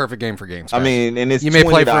it is a perfect game for Games Pass. I mean, and it's you may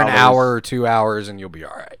play for an $20. hour or 2 hours and you'll be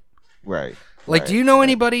all right. Right. Like, right, do you know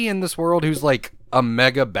anybody in this world who's like a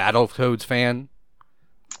mega Battletoads fan?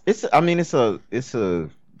 It's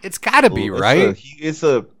gotta be, right?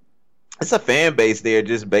 It's a fan base there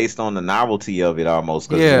just based on the novelty of it almost,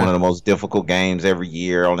 because Yeah. it's one of the most difficult games every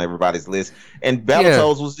year on everybody's list. And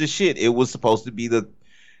Battletoads was the shit. It was supposed to be the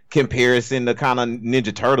comparison to kind of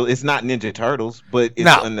Ninja Turtles. It's not Ninja Turtles, but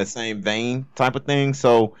it's in the same vein type of thing.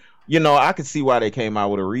 So, you know, I could see why they came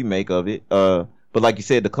out with a remake of it. But like you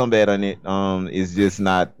said, the combat on it is just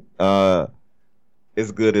not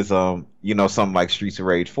as good as you know, something like Streets of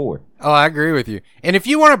Rage 4. Oh, I agree with you. And if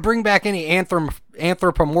you want to bring back any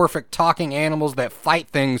anthropomorphic talking animals that fight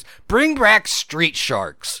things, bring back Street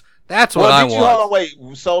Sharks. That's what I want. Hold on,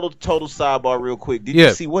 wait. So total sidebar real quick. Did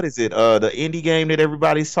you see, what is it? The indie game that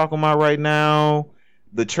everybody's talking about right now?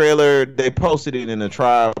 The trailer, they posted it in the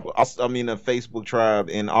tribe. I mean, the Facebook tribe.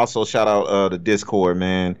 And also shout out the Discord,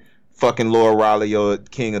 man. Fucking Laura Riley, you're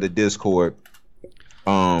king of the Discord.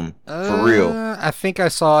 For real. I think I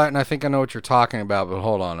saw it, and I think I know what you're talking about, but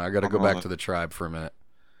hold on. I got to go back to the tribe for a minute.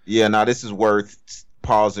 Yeah, now this is worth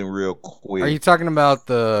pausing real quick. Are you talking about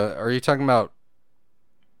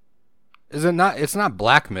is it not, it's not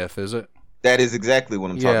Black Myth, is it? That is exactly what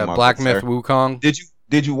I'm talking about. Yeah, Black Myth Wukong.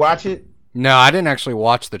 Did you watch it? No, I didn't actually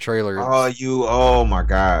watch the trailer. Oh my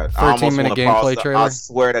God. 13-minute gameplay trailer? I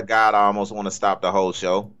swear to God, I almost want to stop the whole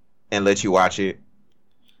show and let you watch it.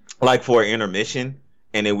 Like for an intermission,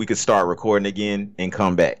 and then we could start recording again and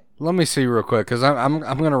come back. Let me see real quick, because I'm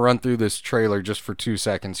going to run through this trailer just for 2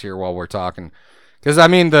 seconds here while we're talking. Because, I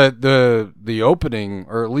mean, the opening,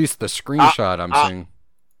 or at least the screenshot I'm seeing.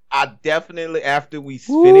 I definitely, after we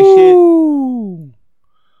finish it. Ooh.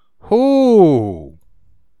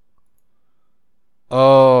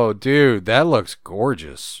 Oh, dude, that looks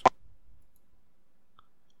gorgeous.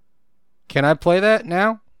 Can I play that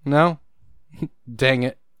now? No? Dang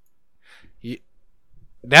it.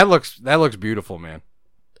 That looks beautiful, man.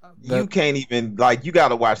 You can't even, like, you got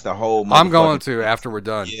to watch the whole. I'm going to after we're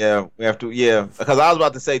done. Yeah, we have to. Yeah, because I was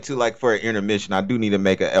about to say too, like for an intermission, I do need to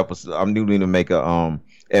make an episode. I do need to make a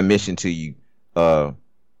admission to you, that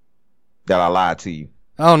I lied to you.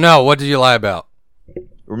 Oh no, what did you lie about?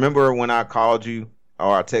 Remember when I called you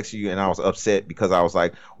or I texted you and I was upset because I was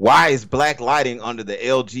like, why is black lighting under the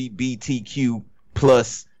LGBTQ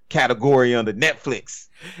plus category under Netflix?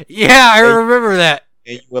 Yeah, I remember that.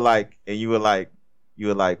 And you were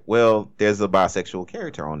like, well, there's a bisexual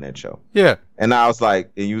character on that show. Yeah. And I was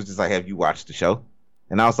like, and you was just like, have you watched the show?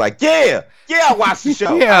 And I was like, yeah, I watched the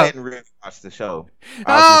show. Yeah. I hadn't really watched the show.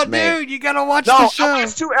 Oh, dude, you gotta watch the show. I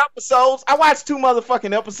watched 2 episodes. I watched 2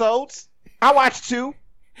 motherfucking episodes. I watched 2.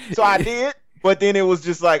 So I did. But then it was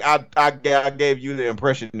just like, I gave you the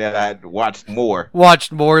impression that I had watched more.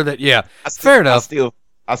 Yeah. Fair enough.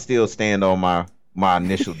 I still stand on my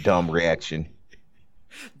initial dumb reaction.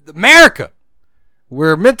 America,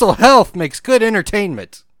 where mental health makes good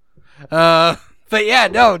entertainment. But yeah,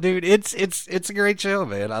 no, dude, it's a great show,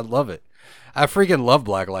 man. I love it. I freaking love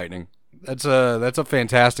Black Lightning. That's a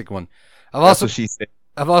fantastic one. That's what she said.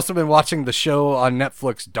 I've also been watching the show on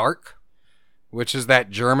Netflix, Dark, which is that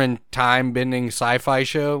German time-bending sci-fi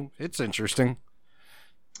show. It's interesting.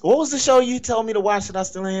 What was the show you told me to watch that I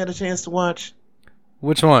still ain't had a chance to watch?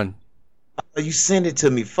 Which one? You sent it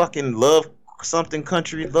to me. Fucking Love something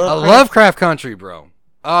country. Lovecraft Country, bro.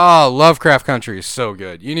 Oh, Lovecraft Country is so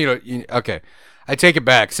good. Okay. I take it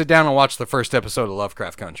back. Sit down and watch the first episode of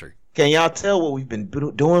Lovecraft Country. Can y'all tell what we've been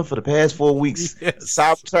doing for the past 4 weeks? Yes.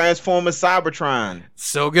 Transformers Cybertron.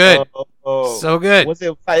 So good. So good.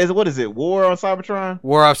 What is it? War on Cybertron?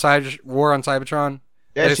 War on Cybertron.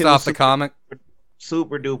 That Based shit off was the comic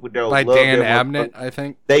super duper dope. by Love Dan them. Abnett, I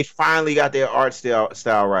think. They finally got their art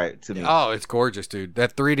style right to me. Oh, it's gorgeous, dude.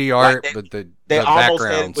 That 3D art, Like but the almost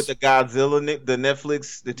had it backgrounds. with the Godzilla, the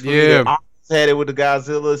Netflix. Yeah. They almost had it with the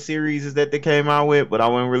Godzilla series that they came out with, but I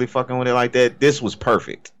wasn't really fucking with it like that. This was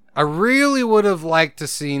perfect. I really would have liked to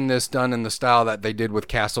seen this done in the style that they did with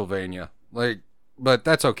Castlevania. But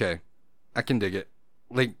that's okay. I can dig it.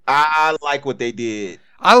 I like what they did.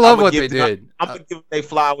 I love what they did. I'm gonna give they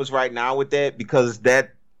flowers right now with that because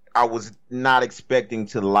that I was not expecting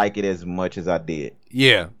to like it as much as I did.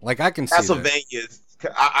 Yeah, I can see that. Castlevania.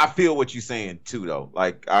 I feel what you're saying too, though.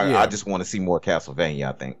 I just want to see more Castlevania.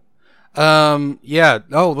 I think. Yeah.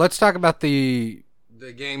 Oh, let's talk about the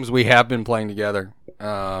games we have been playing together.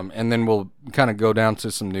 And then we'll kind of go down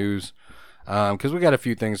to some news. Because we got a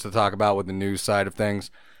few things to talk about with the news side of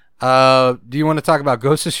things. Do you want to talk about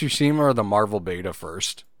Ghost of Tsushima or the Marvel beta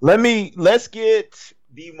first? Let's get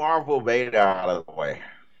the Marvel beta out of the way.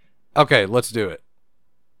 Okay, let's do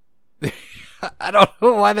it. I don't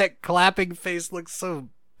know why that clapping face looks so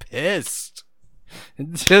pissed.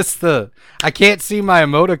 Just I can't see my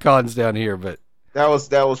emoticons down here, but that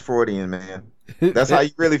was Freudian, man. That's how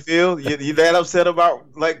you really feel? You that upset about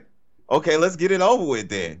okay, let's get it over with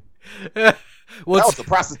then. That was the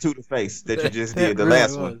prostitute face that you just did, the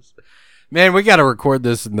last one. Man, we got to record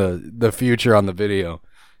this in the future on the video.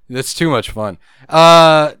 It's too much fun.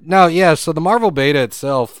 No, yeah, so the Marvel beta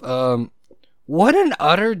itself, what an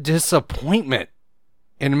utter disappointment.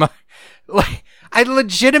 I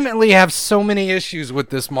legitimately have so many issues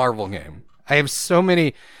with this Marvel game. I have so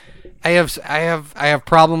many. I have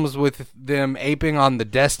problems with them aping on the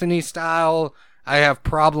Destiny style. I have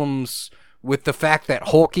problems with the fact that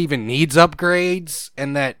Hulk even needs upgrades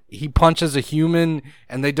and that he punches a human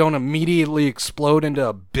and they don't immediately explode into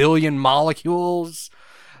a billion molecules.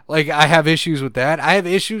 I have issues with that. I have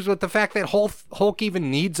issues with the fact that Hulk even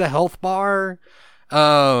needs a health bar.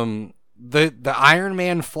 The Iron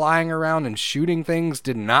Man flying around and shooting things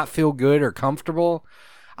did not feel good or comfortable.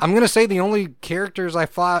 I'm going to say the only characters I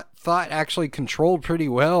thought actually controlled pretty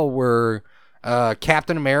well were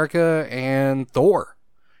Captain America and Thor.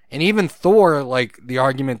 And even Thor, the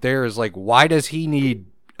argument there is why does he need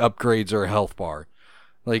upgrades or a health bar?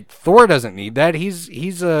 Thor doesn't need that. He's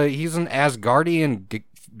an Asgardian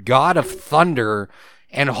god of thunder,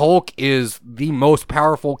 and Hulk is the most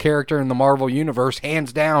powerful character in the Marvel universe,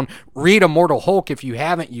 hands down. Read Immortal Hulk if you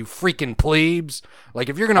haven't, you freaking plebes.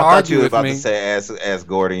 If you're gonna argue with me, I thought you were about to say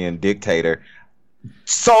Asgardian dictator.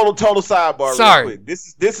 Total sidebar. Sorry. Real quick.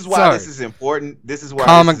 This is why this is important. This is why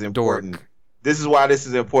Comic this is important. dork. This is why this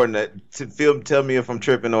is important. Tell me if I'm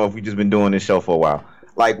tripping or if we just been doing this show for a while.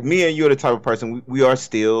 Me and you are the type of person we are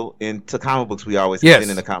still into comic books. We always have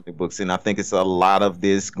been into comic books, and I think it's a lot of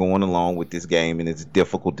this going along with this game, and it's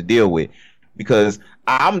difficult to deal with because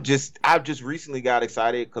I've just recently got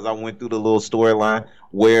excited because I went through the little storyline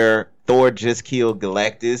where Thor just killed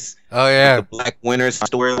Galactus. Oh yeah, the Black Winter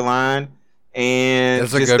storyline, and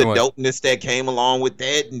that's just the dopeness that came along with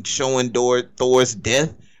that, and showing Thor's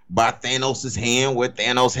death by Thanos' hand, where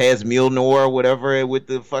Thanos has Mjolnir or whatever with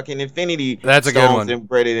the fucking Infinity That's a good one.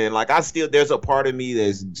 embedded in. There's a part of me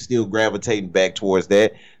that's still gravitating back towards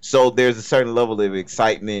that. So there's a certain level of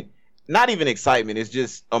excitement. Not even excitement, it's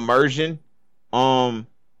just immersion.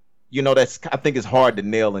 That's I think it's hard to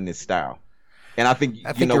nail in this style. And I think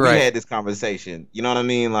we had this conversation. You know what I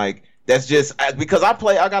mean? That's just because I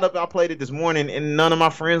played it this morning and none of my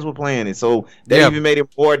friends were playing it. So that even made it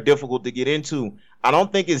more difficult to get into. I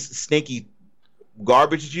don't think it's stinky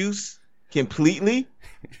garbage juice completely.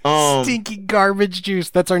 Stinky garbage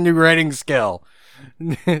juice. That's our new rating scale.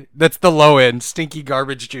 That's the low end. Stinky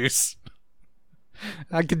garbage juice.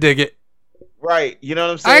 I could dig it. Right. You know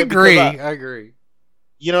what I'm saying? I agree.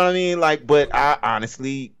 You know what I mean? But I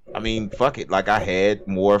honestly, fuck it. I had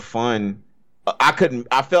more fun.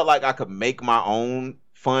 I felt like I could make my own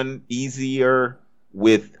fun easier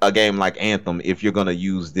with a game like Anthem if you're going to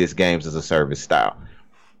use this games as a service style.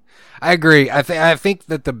 I agree. I think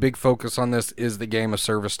that the big focus on this is the game of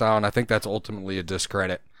service style, and I think that's ultimately a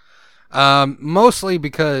discredit. Mostly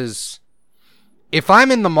because if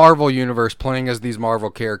I'm in the Marvel universe playing as these Marvel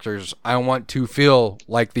characters, I want to feel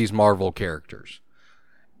like these Marvel characters.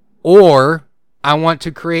 Or I want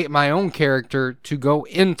to create my own character to go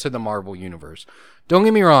into the Marvel universe. Don't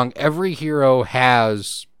get me wrong, every hero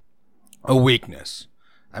has a weakness.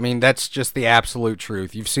 That's just the absolute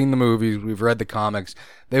truth. You've seen the movies, we've read the comics.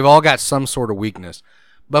 They've all got some sort of weakness.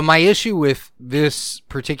 But my issue with this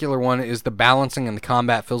particular one is the balancing and the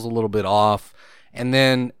combat feels a little bit off. And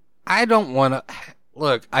then I don't want to...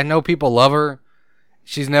 Look, I know people love her.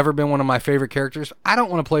 She's never been one of my favorite characters. I don't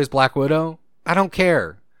want to play as Black Widow. I don't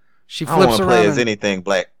care. She flips I don't want to play around as anything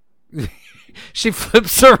black. She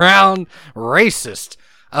flips around, racist.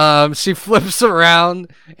 She flips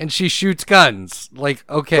around and she shoots guns. Like,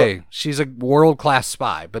 okay, she's a world-class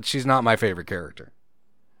spy, but she's not my favorite character.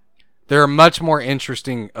 There are much more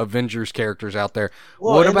interesting Avengers characters out there.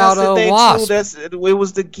 Well, what about Wasp? It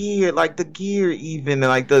was the gear, like the gear, even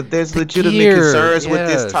like there's legitimate gear, concerns with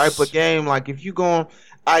yes. this type of game. Like if you go,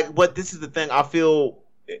 but this is the thing. I feel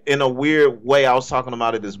in a weird way. I was talking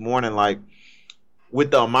about it this morning. Like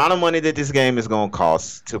with the amount of money that this game is going to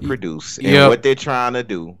cost to produce and what they're trying to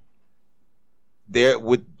do,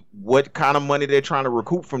 with what kind of money they're trying to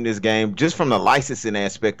recoup from this game, just from the licensing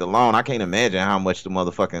aspect alone, I can't imagine how much the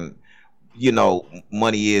motherfucking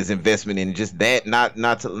money is investment in just that, not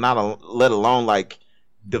let alone like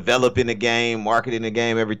developing the game, marketing the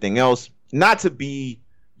game, everything else. Not to be,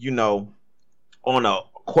 on a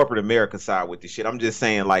corporate America side with this shit. I'm just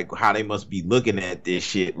saying like how they must be looking at this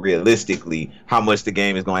shit realistically, how much the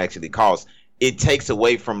game is going to actually cost. It takes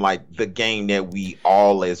away from like the game that we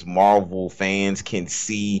all as Marvel fans can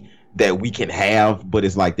see that we can have, but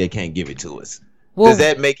it's like they can't give it to us. Well, does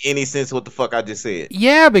that make any sense what the fuck I just said?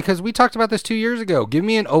 Yeah, because we talked about this 2 years ago. Give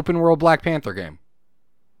me an open world Black Panther game.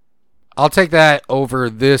 I'll take that over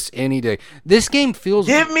this any day. This game feels...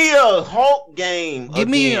 Give me a Hulk game Give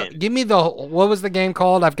me the... What was the game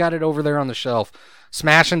called? I've got it over there on the shelf.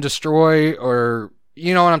 Smash and Destroy, or...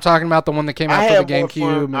 You know what I'm talking about? The one that came out for the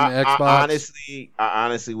GameCube and the Xbox? I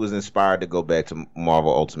honestly was inspired to go back to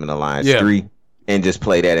Marvel Ultimate Alliance 3 and just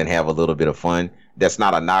play that and have a little bit of fun. That's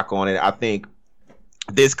not a knock on it. I think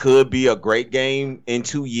this could be a great game in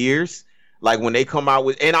 2 years. Like when they come out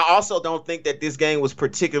with, and I also don't think that this game was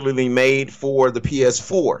particularly made for the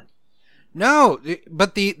PS4. No,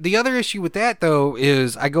 but the other issue with that though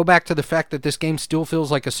is I go back to the fact that this game still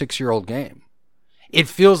feels like a 6-year-old game. It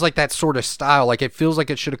feels like that sort of style. Like it feels like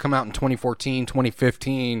it should have come out in 2014,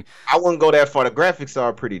 2015. I wouldn't go that far. The graphics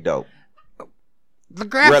are pretty dope. The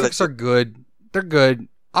graphics are good. They're good.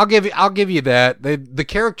 I'll give you that. The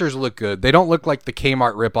characters look good. They don't look like the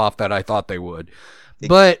Kmart ripoff that I thought they would.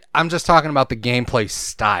 But I'm just talking about the gameplay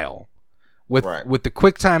style. With the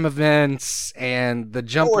QuickTime events and the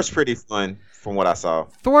jump. Thor's pretty fun from what I saw.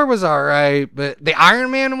 Thor was alright, but the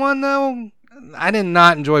Iron Man one though, I did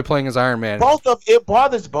not enjoy playing as Iron Man. It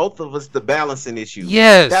bothers both of us, the balancing issue.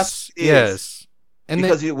 Yes. Yes. And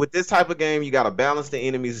because with this type of game, you got to balance the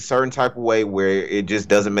enemies a certain type of way where it just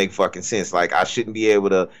doesn't make fucking sense. Like I shouldn't be able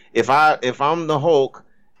to, if I'm the Hulk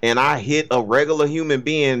and I hit a regular human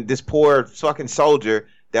being, this poor fucking soldier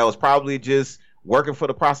that was probably just working for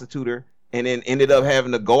the prostituter and then ended up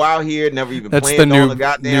having to go out here, never even planned on the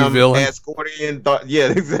goddamn Asgardian.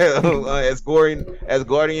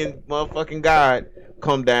 Asgardian motherfucking god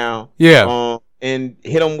come down. Yeah. And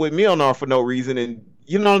hit him with Mjolnir for no reason, and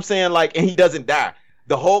you know what I'm saying? Like, and he doesn't die.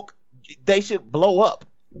 The Hulk, they should blow up.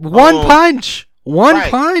 One punch.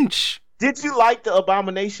 Did you like the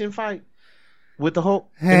Abomination fight with the Hulk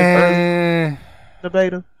in the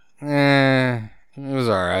beta? It was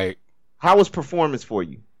all right. How was performance for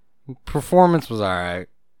you? Performance was all right.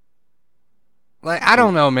 Like, I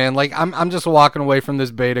don't know, man. Like, I'm just walking away from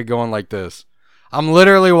this beta going like this. I'm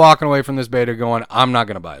literally walking away from this beta going, I'm not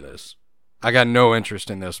going to buy this. I got no interest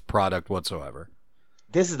in this product whatsoever.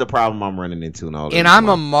 This is the problem I'm running into now. And I'm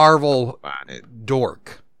a Marvel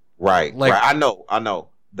dork. Right. Like, right. I know. I know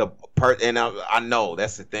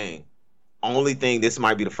that's the thing. Only thing, this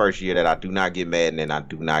might be the first year that I do not get Madden and I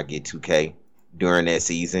do not get 2K during that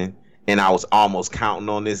season. And I was almost counting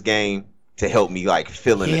on this game to help me like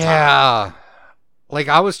fill in the time. Yeah. Like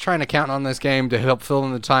I was trying to count on this game to help fill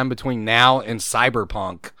in the time between now and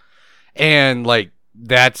Cyberpunk. And like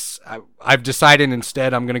I've decided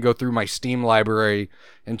instead I'm going to go through my Steam library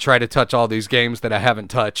and try to touch all these games that I haven't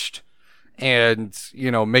touched and,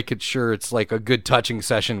 make it sure it's like a good touching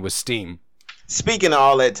session with Steam. Speaking of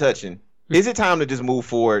all that touching, is it time to just move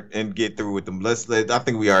forward and get through with them? I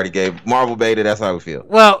think we already gave Marvel beta. That's how we feel.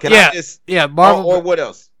 Well, Marvel. Or what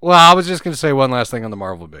else? Well, I was just going to say one last thing on the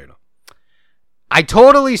Marvel beta. I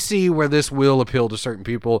totally see where this will appeal to certain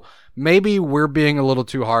people. Maybe we're being a little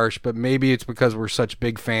too harsh, but maybe it's because we're such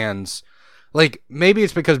big fans. Like, maybe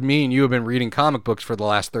it's because me and you have been reading comic books for the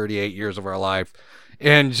last 38 years of our life.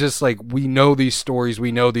 And just like, we know these stories,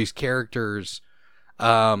 we know these characters.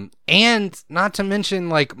 And not to mention,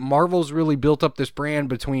 like, Marvel's really built up this brand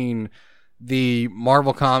between the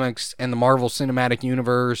Marvel Comics and the Marvel Cinematic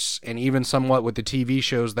Universe, and even somewhat with the TV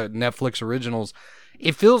shows that Netflix originals,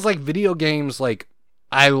 it feels like video games. Like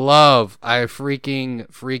I freaking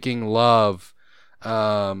love,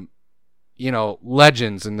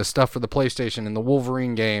 Legends and the stuff for the PlayStation and the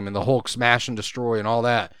Wolverine game and the Hulk Smash and Destroy and all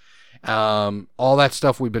that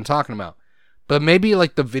stuff we've been talking about. But maybe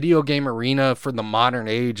like the video game arena for the modern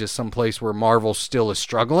age is someplace where Marvel still is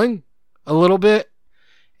struggling a little bit.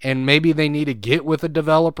 And maybe they need to get with a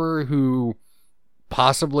developer who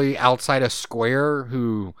possibly outside of Square,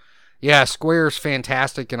 who, yeah, Square's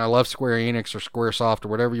fantastic, and I love Square Enix or Squaresoft or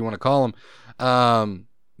whatever you want to call them,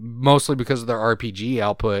 mostly because of their RPG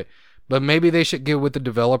output. But maybe they should get with a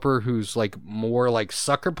developer who's like more like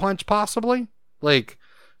Sucker Punch, possibly, like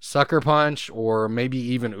Sucker Punch, or maybe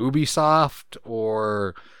even Ubisoft,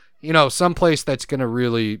 or someplace that's gonna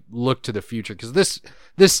really look to the future. Because this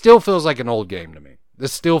still feels like an old game to me.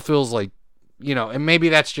 This still feels like, and maybe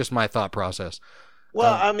that's just my thought process.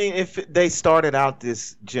 Well, I mean, if they started out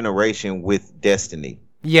this generation with Destiny,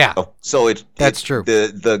 yeah, so that's true.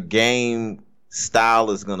 The game style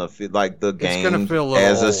is gonna feel like the game gonna feel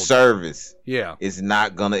as old. a service. Yeah, it's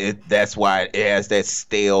not gonna. That's why it has that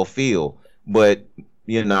stale feel. But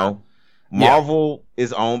Marvel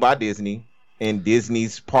is owned by Disney. And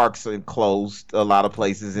Disney's parks are closed a lot of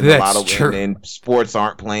places, and and sports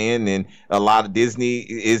aren't playing, and a lot of Disney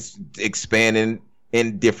is expanding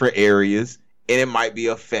in different areas, and it might be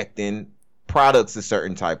affecting products a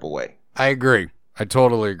certain type of way. I agree. I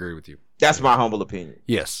totally agree with you. That's my humble opinion.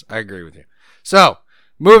 Yes, I agree with you. So,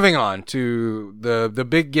 moving on to the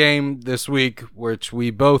big game this week, which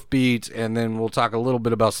we both beat, and then we'll talk a little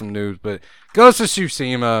bit about some news. But Ghost of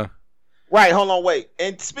Tsushima. Right. Hold on. Wait.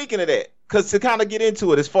 And speaking of that. Because to kind of get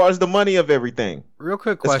into it, as far as the money of everything. Real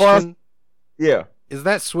quick question. Yeah. Is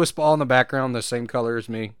that Swiss ball in the background the same color as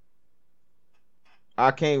me?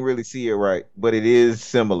 I can't really see it right, but it is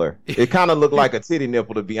similar. It kind of looked like a titty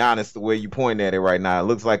nipple, to be honest, the way you point at it right now. It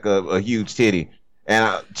looks like a huge titty.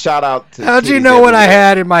 And shout out to How'd you know what I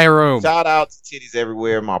had in my room? Shout out to titties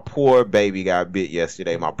everywhere. My poor baby got bit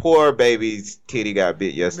yesterday. My poor baby's titty got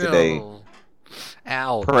bit yesterday. No.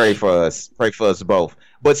 Ow. Pray for us. Pray for us both.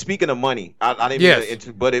 But speaking of money, I didn't mean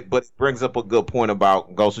to but it brings up a good point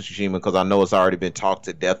about Ghost of Tsushima, because I know it's already been talked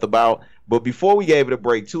to death about. But before we gave it a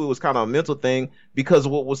break too, it was kind of a mental thing, because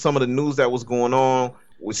what was some of the news that was going on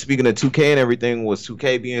was, speaking of 2K and everything, was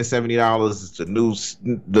 2K being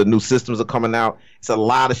 $70. The new systems are coming out. It's a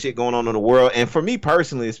lot of shit going on in the world. And for me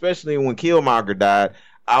personally, especially when Killmonger died,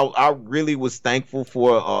 I really was thankful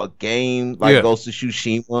for a game like Ghost of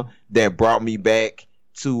Tsushima that brought me back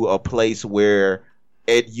to a place where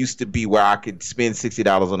it used to be, where I could spend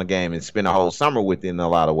 $60 on a game and spend a whole summer with it in a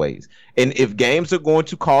lot of ways. And if games are going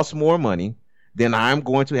to cost more money, then I'm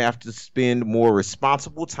going to have to spend more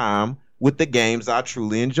responsible time with the games I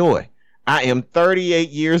truly enjoy. I am 38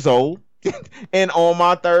 years old and on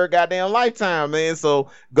my third goddamn lifetime, man. So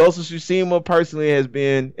Ghost of Tsushima personally has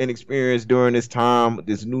been an experience during this time,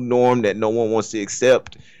 this new norm that no one wants to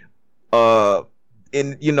accept.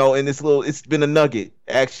 In this little, it's been a nugget.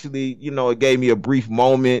 Actually, it gave me a brief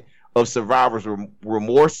moment of survivor's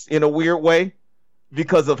remorse in a weird way,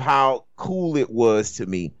 because of how cool it was to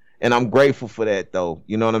me. And I'm grateful for that, though.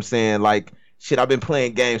 You know what I'm saying? Like, shit, I've been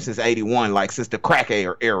playing games since 81, like since the crack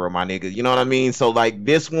era, my nigga. You know what I mean? So like,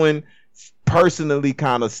 this one personally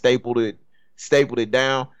kind of stapled it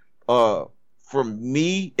down for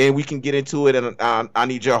me, and we can get into it, and I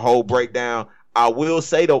need your whole breakdown. I will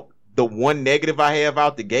say, though, the one negative I have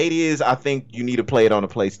out the gate is I think you need to play it on a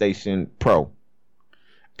PlayStation Pro.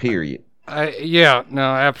 Period. Yeah,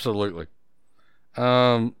 no, absolutely.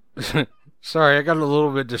 Sorry, I got a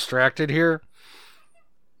little bit distracted here.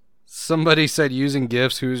 Somebody said, using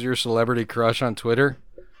GIFs, who's your celebrity crush on Twitter?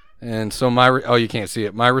 And so you can't see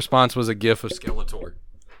it. My response was a GIF of Skeletor.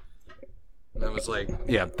 And I was like,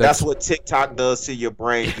 yeah. That's what TikTok does to your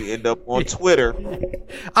brain. You end up on Twitter.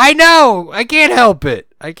 I know. I can't help it.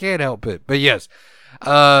 But yes.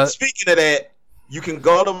 Speaking of that, you can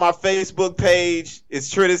go to my Facebook page. It's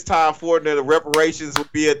Trinity's Time for it. The reparations will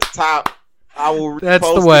be at the top. I will repost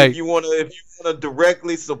That's the way. If you want to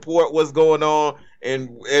directly support what's going on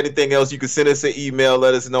and anything else, you can send us an email,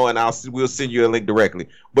 let us know, and we'll send you a link directly.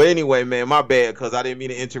 But anyway, man, my bad, because I didn't mean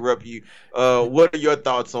to interrupt you. What are your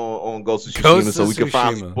thoughts on Ghost of Tsushima, so we can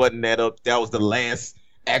finally button that up? That was the last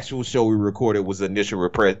actual show we recorded, was initial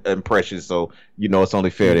impressions, so it's only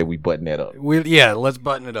fair that we button that up. Let's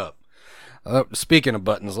button it up. Speaking of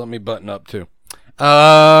buttons, let me button up too.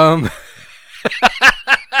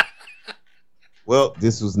 Well,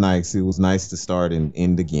 this was nice. It was nice to start and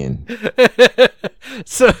end again.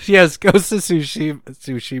 So yes, Ghost of Tsushima.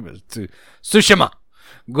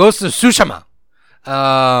 Ghost of Tsushima.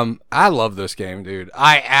 I love this game, dude.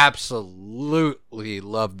 I absolutely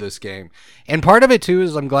love this game. And part of it too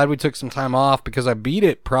is I'm glad we took some time off because I beat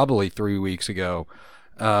it probably 3 weeks ago.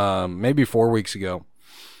 Maybe 4 weeks ago.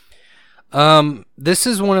 This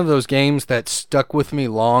is one of those games that stuck with me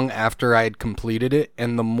long after I had completed it,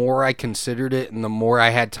 and the more I considered it and the more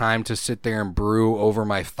I had time to sit there and brew over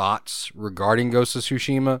my thoughts regarding Ghost of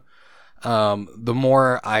Tsushima, the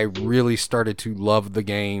more I really started to love the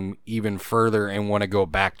game even further and want to go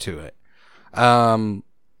back to it.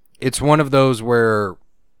 It's one of those where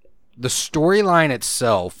the storyline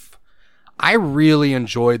itself, I really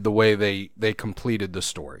enjoyed the way they completed the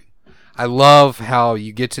story. I love how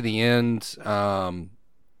you get to the end, and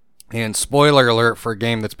spoiler alert for a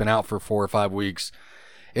game that's been out for 4 or 5 weeks,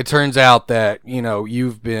 it turns out that,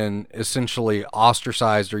 you've been essentially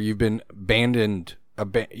ostracized or you've been abandoned.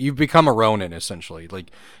 You've become a Ronin, essentially.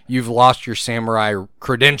 Like, you've lost your samurai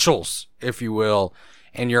credentials, if you will,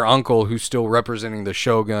 and your uncle, who's still representing the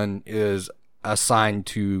Shogun, is assigned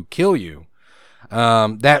to kill you.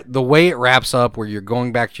 That the way it wraps up, where you're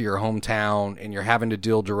going back to your hometown and you're having to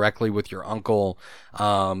deal directly with your uncle,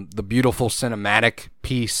 the beautiful cinematic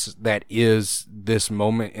piece that is this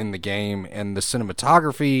moment in the game, and the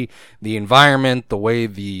cinematography, the environment, the way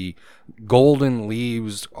the golden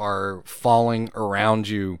leaves are falling around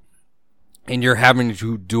you, and you're having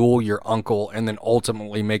to duel your uncle and then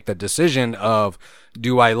ultimately make the decision of,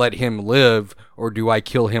 do I let him live or do I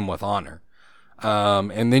kill him with honor?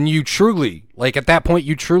 And then you truly, at that point,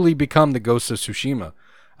 you truly become the Ghost of Tsushima.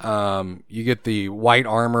 You get the white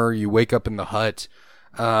armor, you wake up in the hut.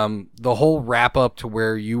 The whole wrap up to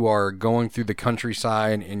where you are going through the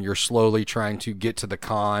countryside and you're slowly trying to get to the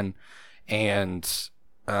Khan, and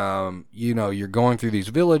you're going through these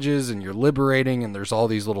villages and you're liberating, and there's all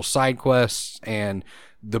these little side quests, and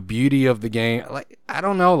the beauty of the game. I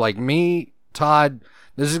don't know, me, Todd,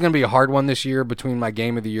 this is going to be a hard one this year between my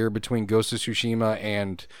game of the year, between Ghost of Tsushima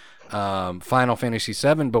and Final Fantasy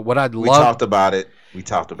VII. But what I'd love... We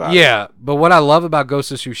talked about it. Yeah, but what I love about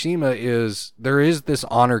Ghost of Tsushima is there is this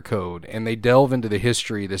honor code, and they delve into the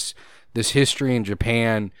history, this history in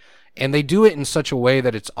Japan, and they do it in such a way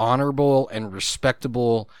that it's honorable and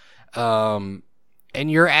respectable, and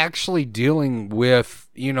you're actually dealing with,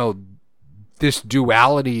 this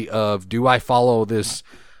duality of, do I follow this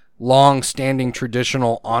long-standing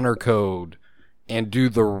traditional honor code and do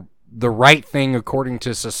the right thing according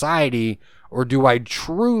to society, or do I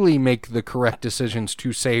truly make the correct decisions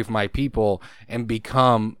to save my people and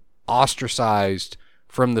become ostracized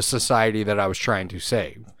from the society that I was trying to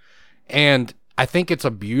save? And I think it's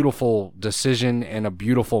a beautiful decision and a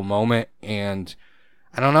beautiful moment, and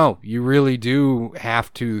I don't know, you really do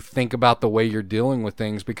have to think about the way you're dealing with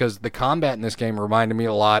things, because the combat in this game reminded me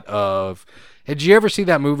a lot of... Did you ever see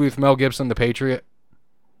that movie with Mel Gibson, The Patriot?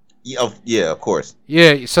 Yeah, of course.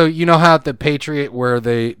 Yeah, so you know how at The Patriot, where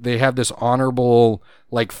they have this honorable,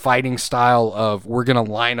 fighting style of, we're going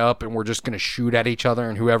to line up and we're just going to shoot at each other,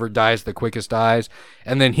 and whoever dies the quickest dies.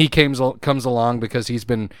 And then he comes along because he's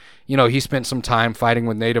been, he spent some time fighting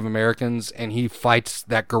with Native Americans, and he fights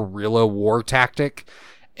that guerrilla war tactic.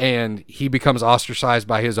 And he becomes ostracized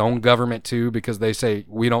by his own government too, because they say,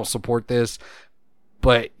 we don't support this.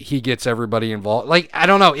 But he gets everybody involved. I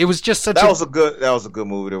don't know. It was just such that was a good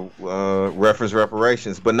movie to reference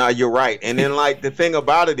reparations. But now you're right. And then the thing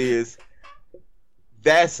about it is,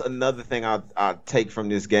 that's another thing I take from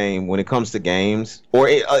this game when it comes to games or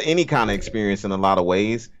any kind of experience in a lot of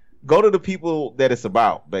ways. Go to the people that it's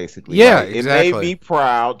about, basically. Yeah, exactly. It made me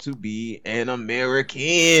proud to be an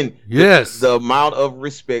American. Yes. The amount of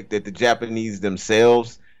respect that the Japanese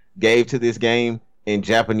themselves gave to this game, and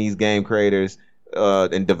Japanese game creators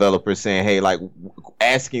and developers saying, hey,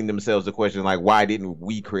 asking themselves the question, why didn't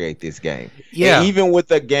we create this game? Yeah. And even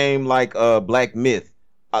with a game like Black Myth,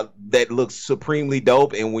 that looks supremely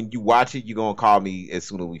dope, and when you watch it, you're gonna call me as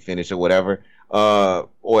soon as we finish or whatever,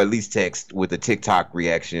 or at least text with a TikTok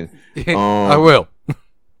reaction. I will.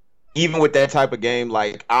 Even with that type of game,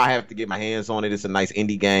 I have to get my hands on it. It's a nice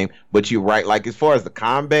indie game, but you're right. As far as the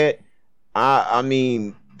combat, I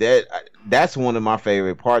mean, that's one of my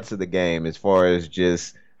favorite parts of the game, as far as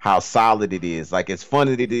just how solid it is. As fun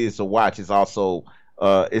as it is to watch, it's also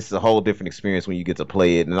it's a whole different experience when you get to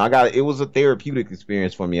play it. And it was a therapeutic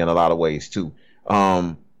experience for me in a lot of ways too.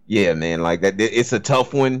 Yeah, man, it's a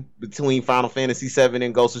tough one between Final Fantasy VII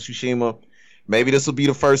and Ghost of Tsushima. Maybe this will be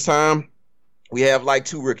the first time we have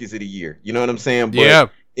 2 rookies of the year. You know what I'm saying? But yeah.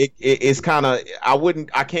 it's kind of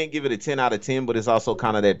I can't give it a 10 out of 10, but it's also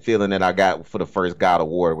kind of that feeling that I got for the first God of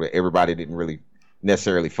War where everybody didn't really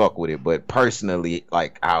necessarily fuck with it, but personally,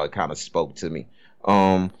 like how it kind of spoke to me.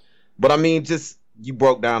 But I mean, just you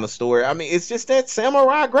broke down the story. I mean, it's just that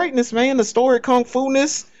samurai greatness, man. The story, kung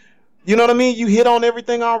fu-ness. You know what I mean? You hit on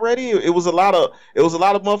everything already. It was a lot of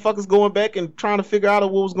motherfuckers going back and trying to figure out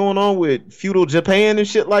what was going on with feudal Japan and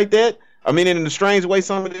shit like that. I mean, in a strange way,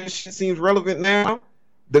 some of this shit seems relevant now.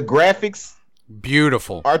 The graphics,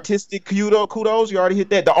 beautiful, artistic kudos. You already hit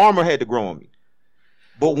that. The armor had to grow on me,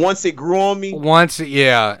 but once it grew on me,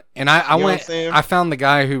 yeah. And I went. I found the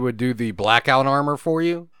guy who would do the blackout armor for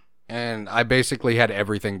you, and I basically had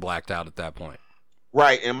everything blacked out at that point.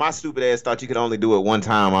 Right, and my stupid ass thought you could only do it one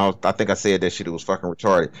time. I think I said that shit. It was fucking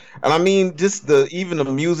retarded. And I mean, just even the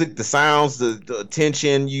music, the sounds, the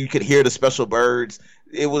attention. You could hear the special birds.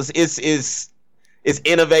 It's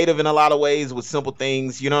innovative in a lot of ways with simple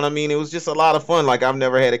things. You know what I mean? It was just a lot of fun. Like I've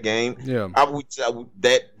never had a game. Yeah.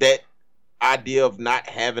 That idea of not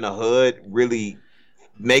having a HUD really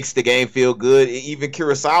makes the game feel good. Even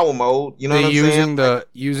Kurosawa mode. You know what I'm saying?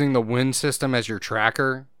 Using the wind system as your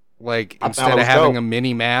tracker. Like instead of having a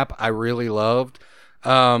mini map, I really loved.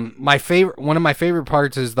 One of my favorite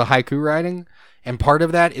parts is the haiku writing, and part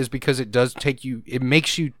of that is because it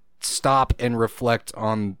makes you stop and reflect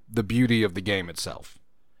on the beauty of the game itself,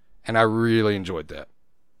 and I really enjoyed that.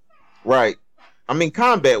 Right. I mean,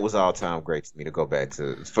 combat was all time great to me to go back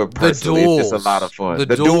to. For personally, it's just a lot of fun. The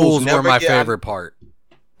duels were my favorite part.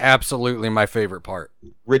 Absolutely, my favorite part.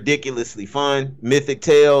 Ridiculously fun. Mythic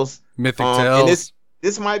Tales. And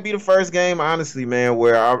this might be the first game, honestly, man,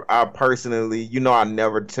 where I personally, I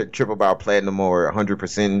never trip about platinum or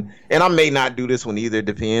 100%. And I may not do this one either,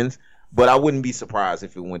 depends. But I wouldn't be surprised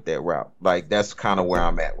if it went that route. Like, that's kind of where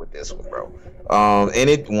I'm at with this one, bro. And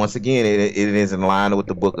it is in line with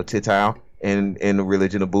the Book of Titao and the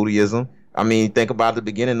religion of Buddhism. I mean, think about the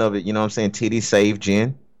beginning of it. You know what I'm saying? Titties saved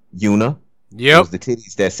Jin, Yuna. Yep. It was the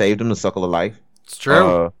titties that saved him, the Suckle of Life. It's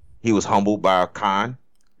true. He was humbled by Khan,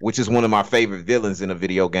 which is one of my favorite villains in a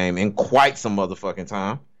video game in quite some motherfucking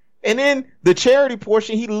time. And then the charity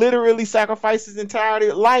portion, he literally sacrificed his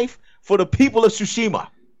entire life for the people of Tsushima.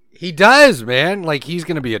 He does, man. Like, he's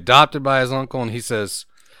going to be adopted by his uncle, and he says,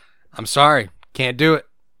 I'm sorry, can't do it.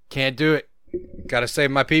 Can't do it. Got to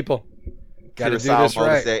save my people. Got to do this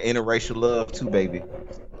right. That interracial love, too, baby.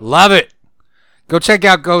 Love it. Go check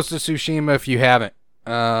out Ghost of Tsushima if you haven't.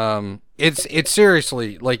 It's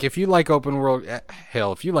seriously, like, if you like open world,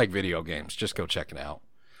 hell, if you like video games, just go check it out.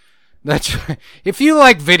 If you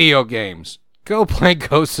like video games, go play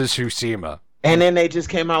Ghost of Tsushima. And then they just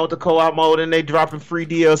came out with the co-op mode, and they dropping free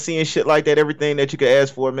DLC and shit like that. Everything that you could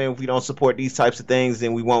ask for, man. If we don't support these types of things,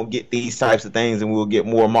 then we won't get these types of things, and we'll get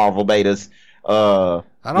more Marvel betas. I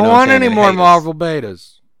don't want any more Marvel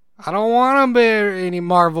betas. I don't want any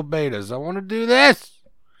Marvel betas. I want to do this.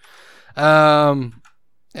 All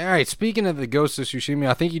right, speaking of the Ghost of Tsushima,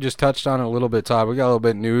 I think you just touched on it a little bit, Todd. We got a little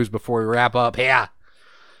bit of news before we wrap up. Yeah.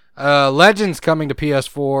 Legends coming to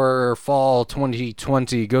PS4 fall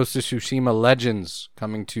 2020. Ghost of Tsushima Legends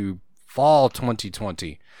coming to fall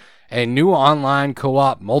 2020. A new online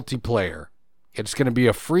co-op multiplayer. It's going to be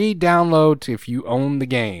a free download if you own the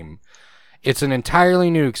game. It's an entirely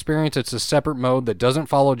new experience. It's a separate mode that doesn't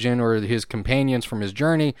follow Jin or his companions from his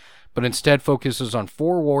journey, but instead focuses on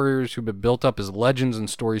 4 warriors who've been built up as legends and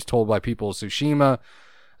stories told by people of Tsushima.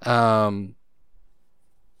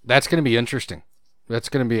 That's going to be interesting. That's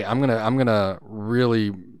going to be, I'm going to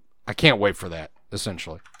really, I can't wait for that,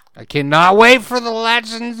 essentially. I cannot wait for the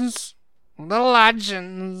Legends. The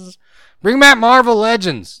Legends. Bring back Marvel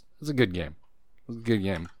Legends. It's a good game.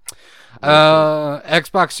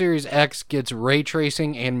 Xbox Series X gets ray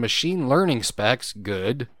tracing and machine learning specs.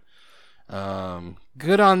 Good.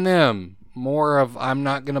 Good on them. More of, I'm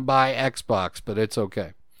not going to buy Xbox, but it's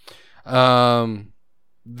okay.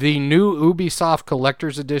 The new Ubisoft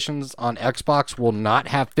Collector's Editions on Xbox will not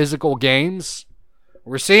have physical games.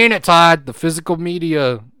 We're seeing it, Todd. The physical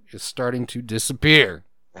media is starting to disappear.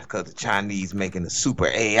 That's because the Chinese making the super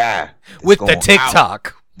AI. With the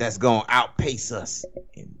TikTok. That's going to outpace us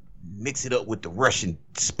and mix it up with the Russian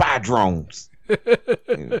spy drones.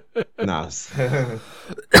 No.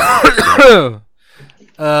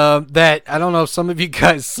 That, I don't know if some of you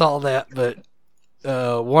guys saw that, but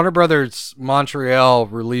Warner Brothers Montreal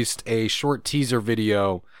released a short teaser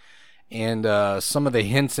video, and some of the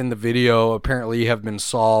hints in the video apparently have been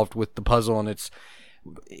solved with the puzzle, and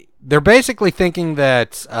they're basically thinking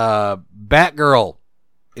that Batgirl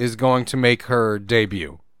is going to make her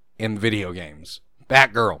debut in video games.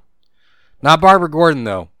 Batgirl. Not Barbara Gordon,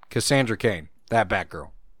 though. Cassandra Cain. That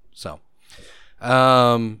Batgirl. So,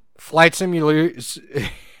 Flight Simulator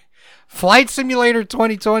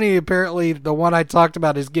 2020, apparently the one I talked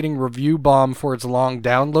about, is getting review bombed for its long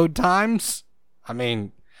download times. I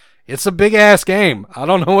mean, it's a big ass game. I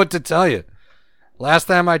don't know what to tell you. Last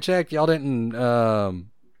time I checked, y'all didn't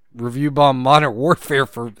review bomb Modern Warfare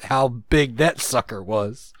for how big that sucker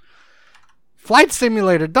was. Flight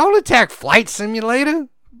Simulator, don't attack Flight Simulator.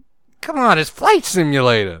 Come on, it's Flight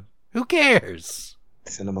Simulator. Who cares?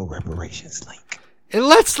 Cinema reparations link. And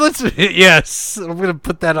let's yes, I'm gonna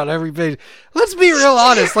put that on every page. Let's be real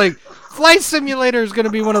honest. Like, Flight Simulator is gonna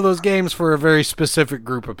be one of those games for a very specific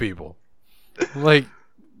group of people. Like,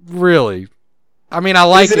 really. I mean, I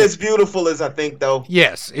like it. Is it as beautiful as I think, though?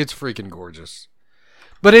 Yes, it's freaking gorgeous.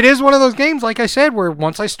 But it is one of those games, like I said, where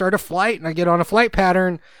once I start a flight and I get on a flight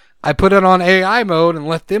pattern, I put it on AI mode and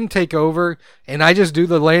let them take over, and I just do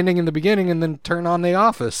the landing in the beginning and then turn on the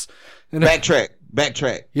office. And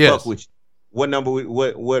Backtrack. Yes. Fuck with you. What number?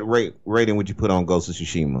 What rating would you put on Ghost of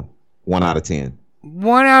Tsushima? 1 out of 10.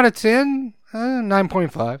 1 out of 10,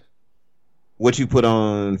 9.5. What you put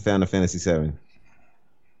on Final Fantasy 7?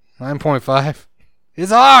 9.5.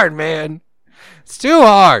 It's hard, man. It's too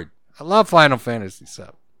hard. I love Final Fantasy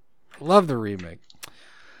 7. I love the remake.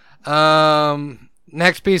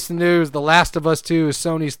 Next piece of news: The Last of Us 2 is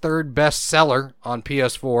Sony's third best seller on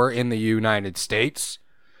PS4 in the United States.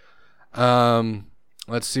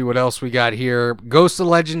 Let's see what else we got here. Ghost of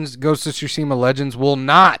Tsushima Legends will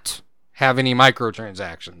not have any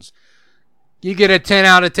microtransactions. You get a 10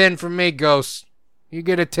 out of 10 from me, Ghost. You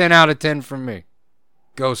get a 10 out of 10 from me.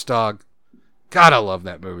 Ghost Dog. God, I love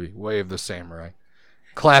that movie. Way of the Samurai.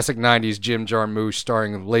 Classic 90s Jim Jarmusch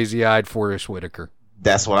starring lazy-eyed Forrest Whitaker.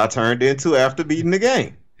 That's what I turned into after beating the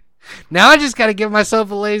game. Now I just got to give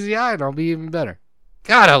myself a lazy eye and I'll be even better.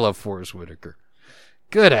 God, I love Forrest Whitaker.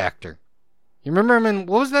 Good actor. You remember him in,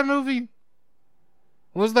 what was that movie?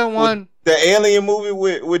 What was that one? The Alien movie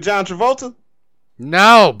with John Travolta?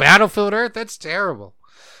 No, Battlefield Earth? That's terrible.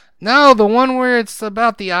 No, the one where it's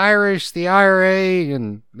about the Irish, the IRA,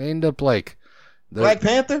 and they end up like... Black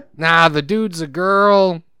Panther? Nah, the dude's a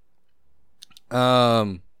girl.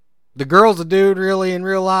 The girl's a dude, really, in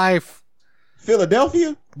real life.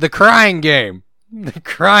 Philadelphia? The Crying Game. The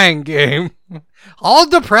Crying Game. All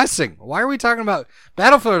depressing. Why are we talking about...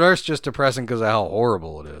 Battlefield Earth's just depressing because of how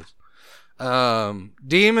horrible it is.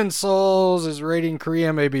 Demon Souls is rating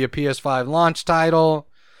Korea, maybe a PS5 launch title.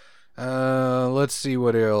 Let's see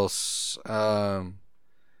what else.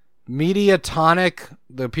 Mediatonic,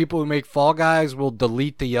 the people who make Fall Guys, will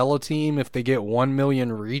delete the yellow team if they get 1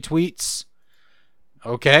 million retweets.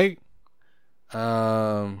 Okay.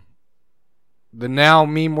 The now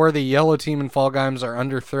meme-worthy yellow team and Fall Guys are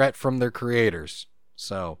under threat from their creators.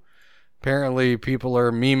 So, apparently people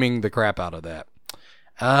are memeing the crap out of that.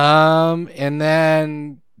 And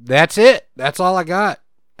then that's it. That's all I got.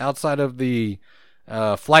 Outside of the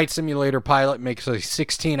Flight Simulator pilot makes a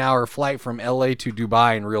 16-hour flight from LA to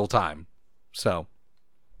Dubai in real time. So,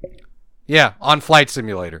 yeah, on Flight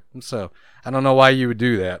Simulator. So, I don't know why you would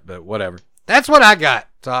do that, but whatever. That's what I got,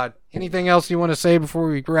 Todd. Anything else you want to say before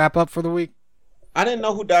we wrap up for the week? I didn't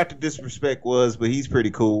know who Dr. Disrespect was, but he's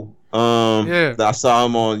pretty cool. Yeah. I saw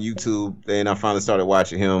him on YouTube, and I finally started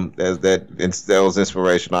watching him. That was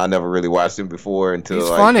inspirational. I never really watched him before until he's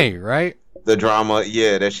funny, right? The drama,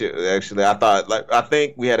 yeah, that shit. Actually, I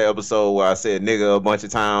think we had an episode where I said nigga a bunch of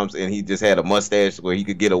times, and he just had a mustache where he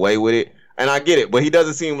could get away with it. And I get it, but he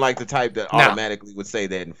doesn't seem like the type that automatically would say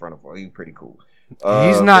that in front of her. He's pretty cool.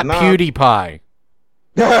 He's not PewDiePie.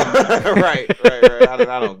 right.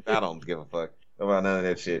 I don't give a fuck about none of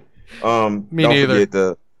that shit. Me don't neither. Forget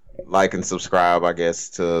to like and subscribe, I guess,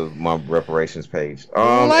 to my reparations page.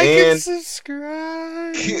 Like and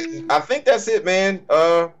subscribe. I think that's it, man.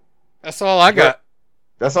 That's all I got.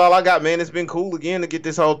 That's all I got, man. It's been cool again to get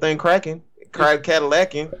this whole thing cracking.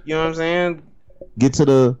 Cadillacing, you know what I'm saying? Get to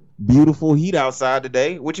the beautiful heat outside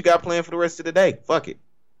today. What you got planned for the rest of the day? Fuck it.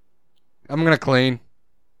 I'm going to clean.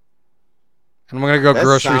 And I'm going to go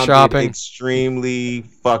grocery shopping. Extremely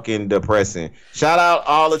fucking depressing. Shout out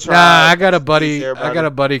all the tribes. Nah, I got a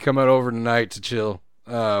buddy coming over tonight to chill.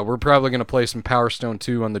 We're probably going to play some Power Stone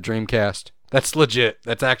 2 on the Dreamcast. That's legit.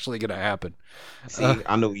 That's actually going to happen. See,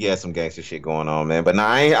 I knew you had some gangster shit going on, man. But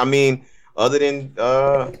I mean, other than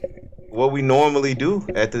what we normally do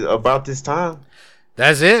about this time.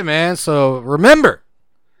 That's it, man. So remember,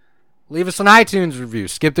 leave us an iTunes review.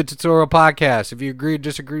 Skip the Tutorial Podcast. If you agree or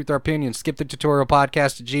disagree with our opinion, skip the Tutorial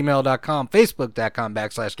Podcast at gmail.com,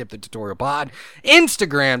 facebook.com/skip the tutorial pod,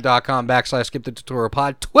 instagram.com/skip the tutorial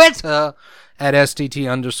pod, Twitter at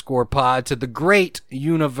STT_pod, to the great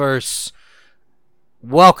universe.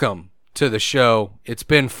 welcome to the show. It's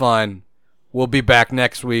been fun. We'll be back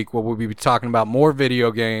next week where we'll be talking about more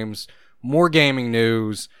video games, more gaming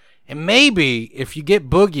news, and maybe if you get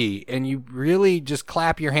Boogie and you really just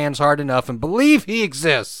clap your hands hard enough and believe he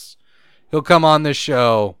exists, he'll come on this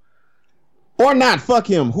show. Or not, fuck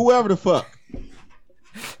him, whoever the fuck.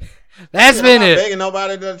 That's I'm been not it. begging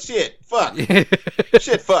nobody to fuck.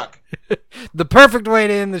 Shit, fuck. The perfect way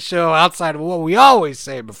to end the show outside of what we always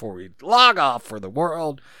say before we log off for the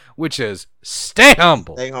world, which is stay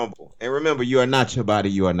humble. Stay humble. And remember, you are not your body,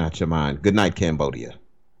 you are not your mind. Good night, Cambodia.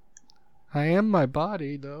 I am my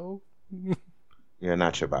body, though. You're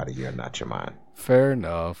not your body, you're not your mind. Fair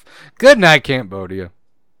enough. Good night, Cambodia.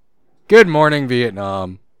 Good morning,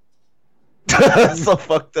 Vietnam. That's so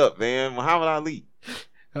fucked up, man. Muhammad Ali.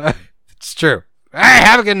 It's true. All right,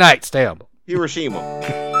 have a good night. Stay humble. Hiroshima.